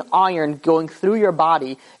burning iron going through your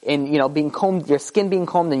body and, being combed, your skin being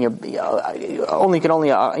combed, and you can only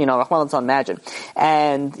imagine.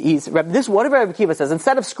 And whatever Rabbi Akiva says,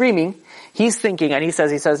 instead of screaming, he's thinking, and he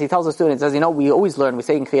tells the students, we always learn, we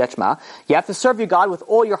say in Kriyat Shema, you have to serve your God with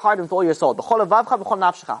all your heart and with all your soul.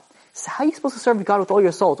 So how are you supposed to serve God with all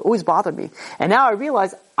your soul? It always bothered me. And now I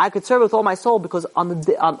realize I could serve with all my soul because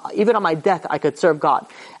even on my death I could serve God.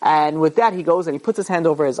 And with that he goes and he puts his hand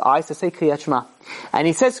over his eyes to say Kriyat Shema. And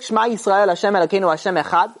he says Shema Yisrael Hashem Elokeinu Hashem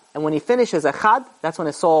Echad. And when he finishes Echad, that's when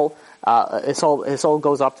his soul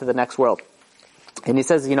goes up to the next world. And he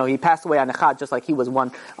says, he passed away on Echad just like he was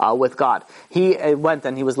one with God. He went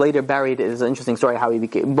and he was later buried. It is an interesting story how he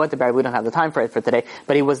went to bury. We don't have the time for it for today.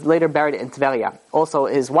 But he was later buried in Tveria. Also,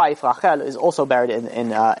 his wife, Rachel, is also buried in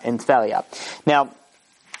Tveria. Now,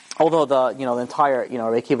 although the entire,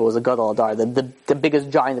 Rabbi Akiva was a Gadol Adar, the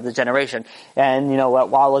biggest giant of the generation. And,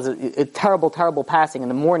 while it was a terrible, terrible passing in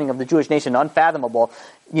the mourning of the Jewish nation, unfathomable,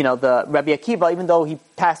 the Rabbi Akiva, even though he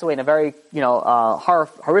passed away in a very,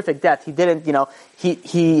 horrific death, he didn't,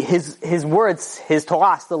 his words, his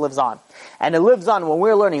Torah still lives on. And it lives on when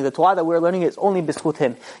we're learning. The Torah that we're learning is only b'zchut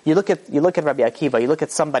him. You look at Rabbi Akiva, you look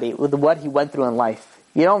at somebody with what he went through in life.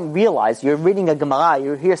 You don't realize, you're reading a Gemara,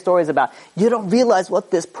 you hear stories about, you don't realize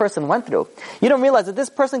what this person went through. You don't realize that this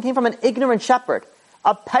person came from an ignorant shepherd,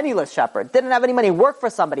 a penniless shepherd, didn't have any money, worked for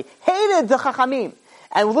somebody, hated the Chachamim.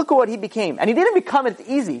 And look at what he became. And he didn't become it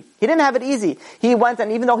easy. He didn't have it easy. He went,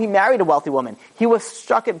 and even though he married a wealthy woman, he was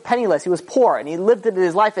struck at penniless, he was poor, and he lived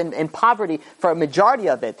his life in poverty for a majority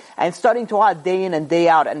of it, and studying Torah day in and day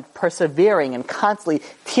out, and persevering, and constantly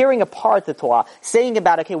tearing apart the Torah, saying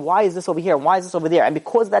about, okay, why is this over here, why is this over there? And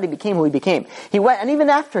because of that, he became who he became. He went, and even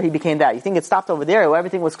after he became that, you think it stopped over there,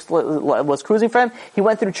 everything was cruising for him, he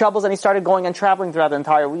went through troubles, and he started going and traveling throughout the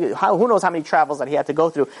entire, who knows how many travels that he had to go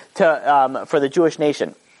through for the Jewish nation.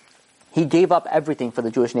 He gave up everything for the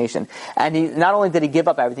Jewish nation. And not only did he give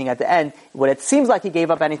up everything at the end, when it seems like he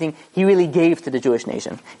gave up anything, he really gave to the Jewish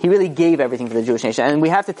nation. He really gave everything to the Jewish nation. And we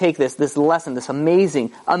have to take this lesson, this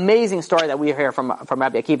amazing, amazing story that we hear from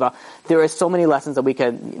Rabbi Akiva. There are so many lessons that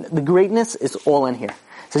the greatness is all in here.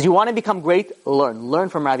 It says, you want to become great? Learn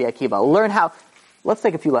from Rabbi Akiva. Learn how, let's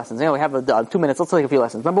take a few lessons. We have 2 minutes, let's take a few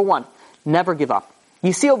lessons. Number 1, never give up.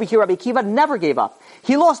 You see over here, Rabbi Akiva never gave up.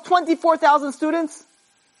 He lost 24,000 students.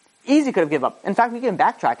 Easy could have given up. In fact, we can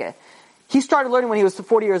backtrack it. He started learning when he was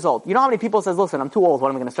 40 years old. You know how many people says, listen, I'm too old. When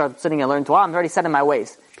am I going to start sitting and learning Torah? I'm already set in my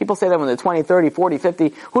ways. People say that when they're 20, 30, 40,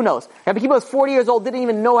 50. Who knows? Rabbi Akiva was 40 years old, didn't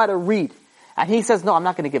even know how to read. And he says, no, I'm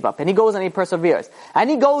not going to give up. And he goes and he perseveres. And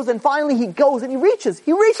he goes and finally he goes and he reaches.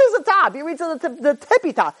 He reaches the top. He reaches the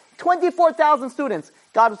tippy top. 24,000 students.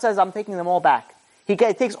 God says, I'm taking them all back. He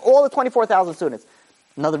takes all the 24,000 students.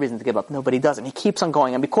 Another reason to give up. Nobody doesn't. He keeps on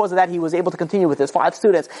going. And because of that, he was able to continue with his 5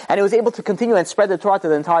 students. And he was able to continue and spread the Torah to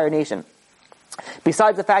the entire nation.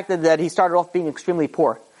 Besides the fact that he started off being extremely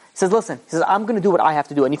poor. He says, listen, I'm going to do what I have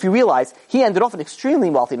to do. And if you realize, he ended off an extremely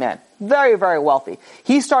wealthy man. Very, very wealthy.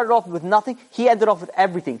 He started off with nothing. He ended off with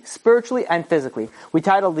everything, spiritually and physically. We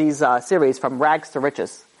titled these series From Rags to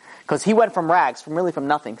Riches. Because he went from rags, from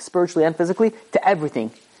nothing, spiritually and physically, to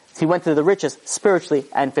everything. He went to the riches spiritually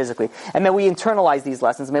and physically. And may we internalize these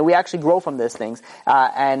lessons. May we actually grow from these things.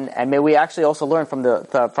 And may we actually also learn from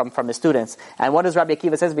the students. And what does Rabbi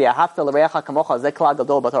Akiva says?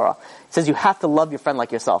 It says you have to love your friend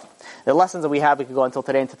like yourself. The lessons that we have, we could go until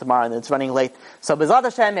today, until tomorrow, and it's running late. So B'ezrat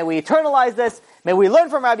Hashem, may we internalize this. May we learn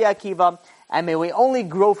from Rabbi Akiva. And may we only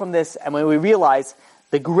grow from this. And may we realize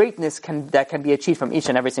the greatness that can be achieved from each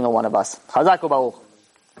and every single one of us. Chazak u'baruch.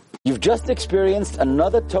 You've just experienced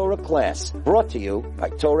another Torah class brought to you by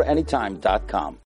TorahAnytime.com.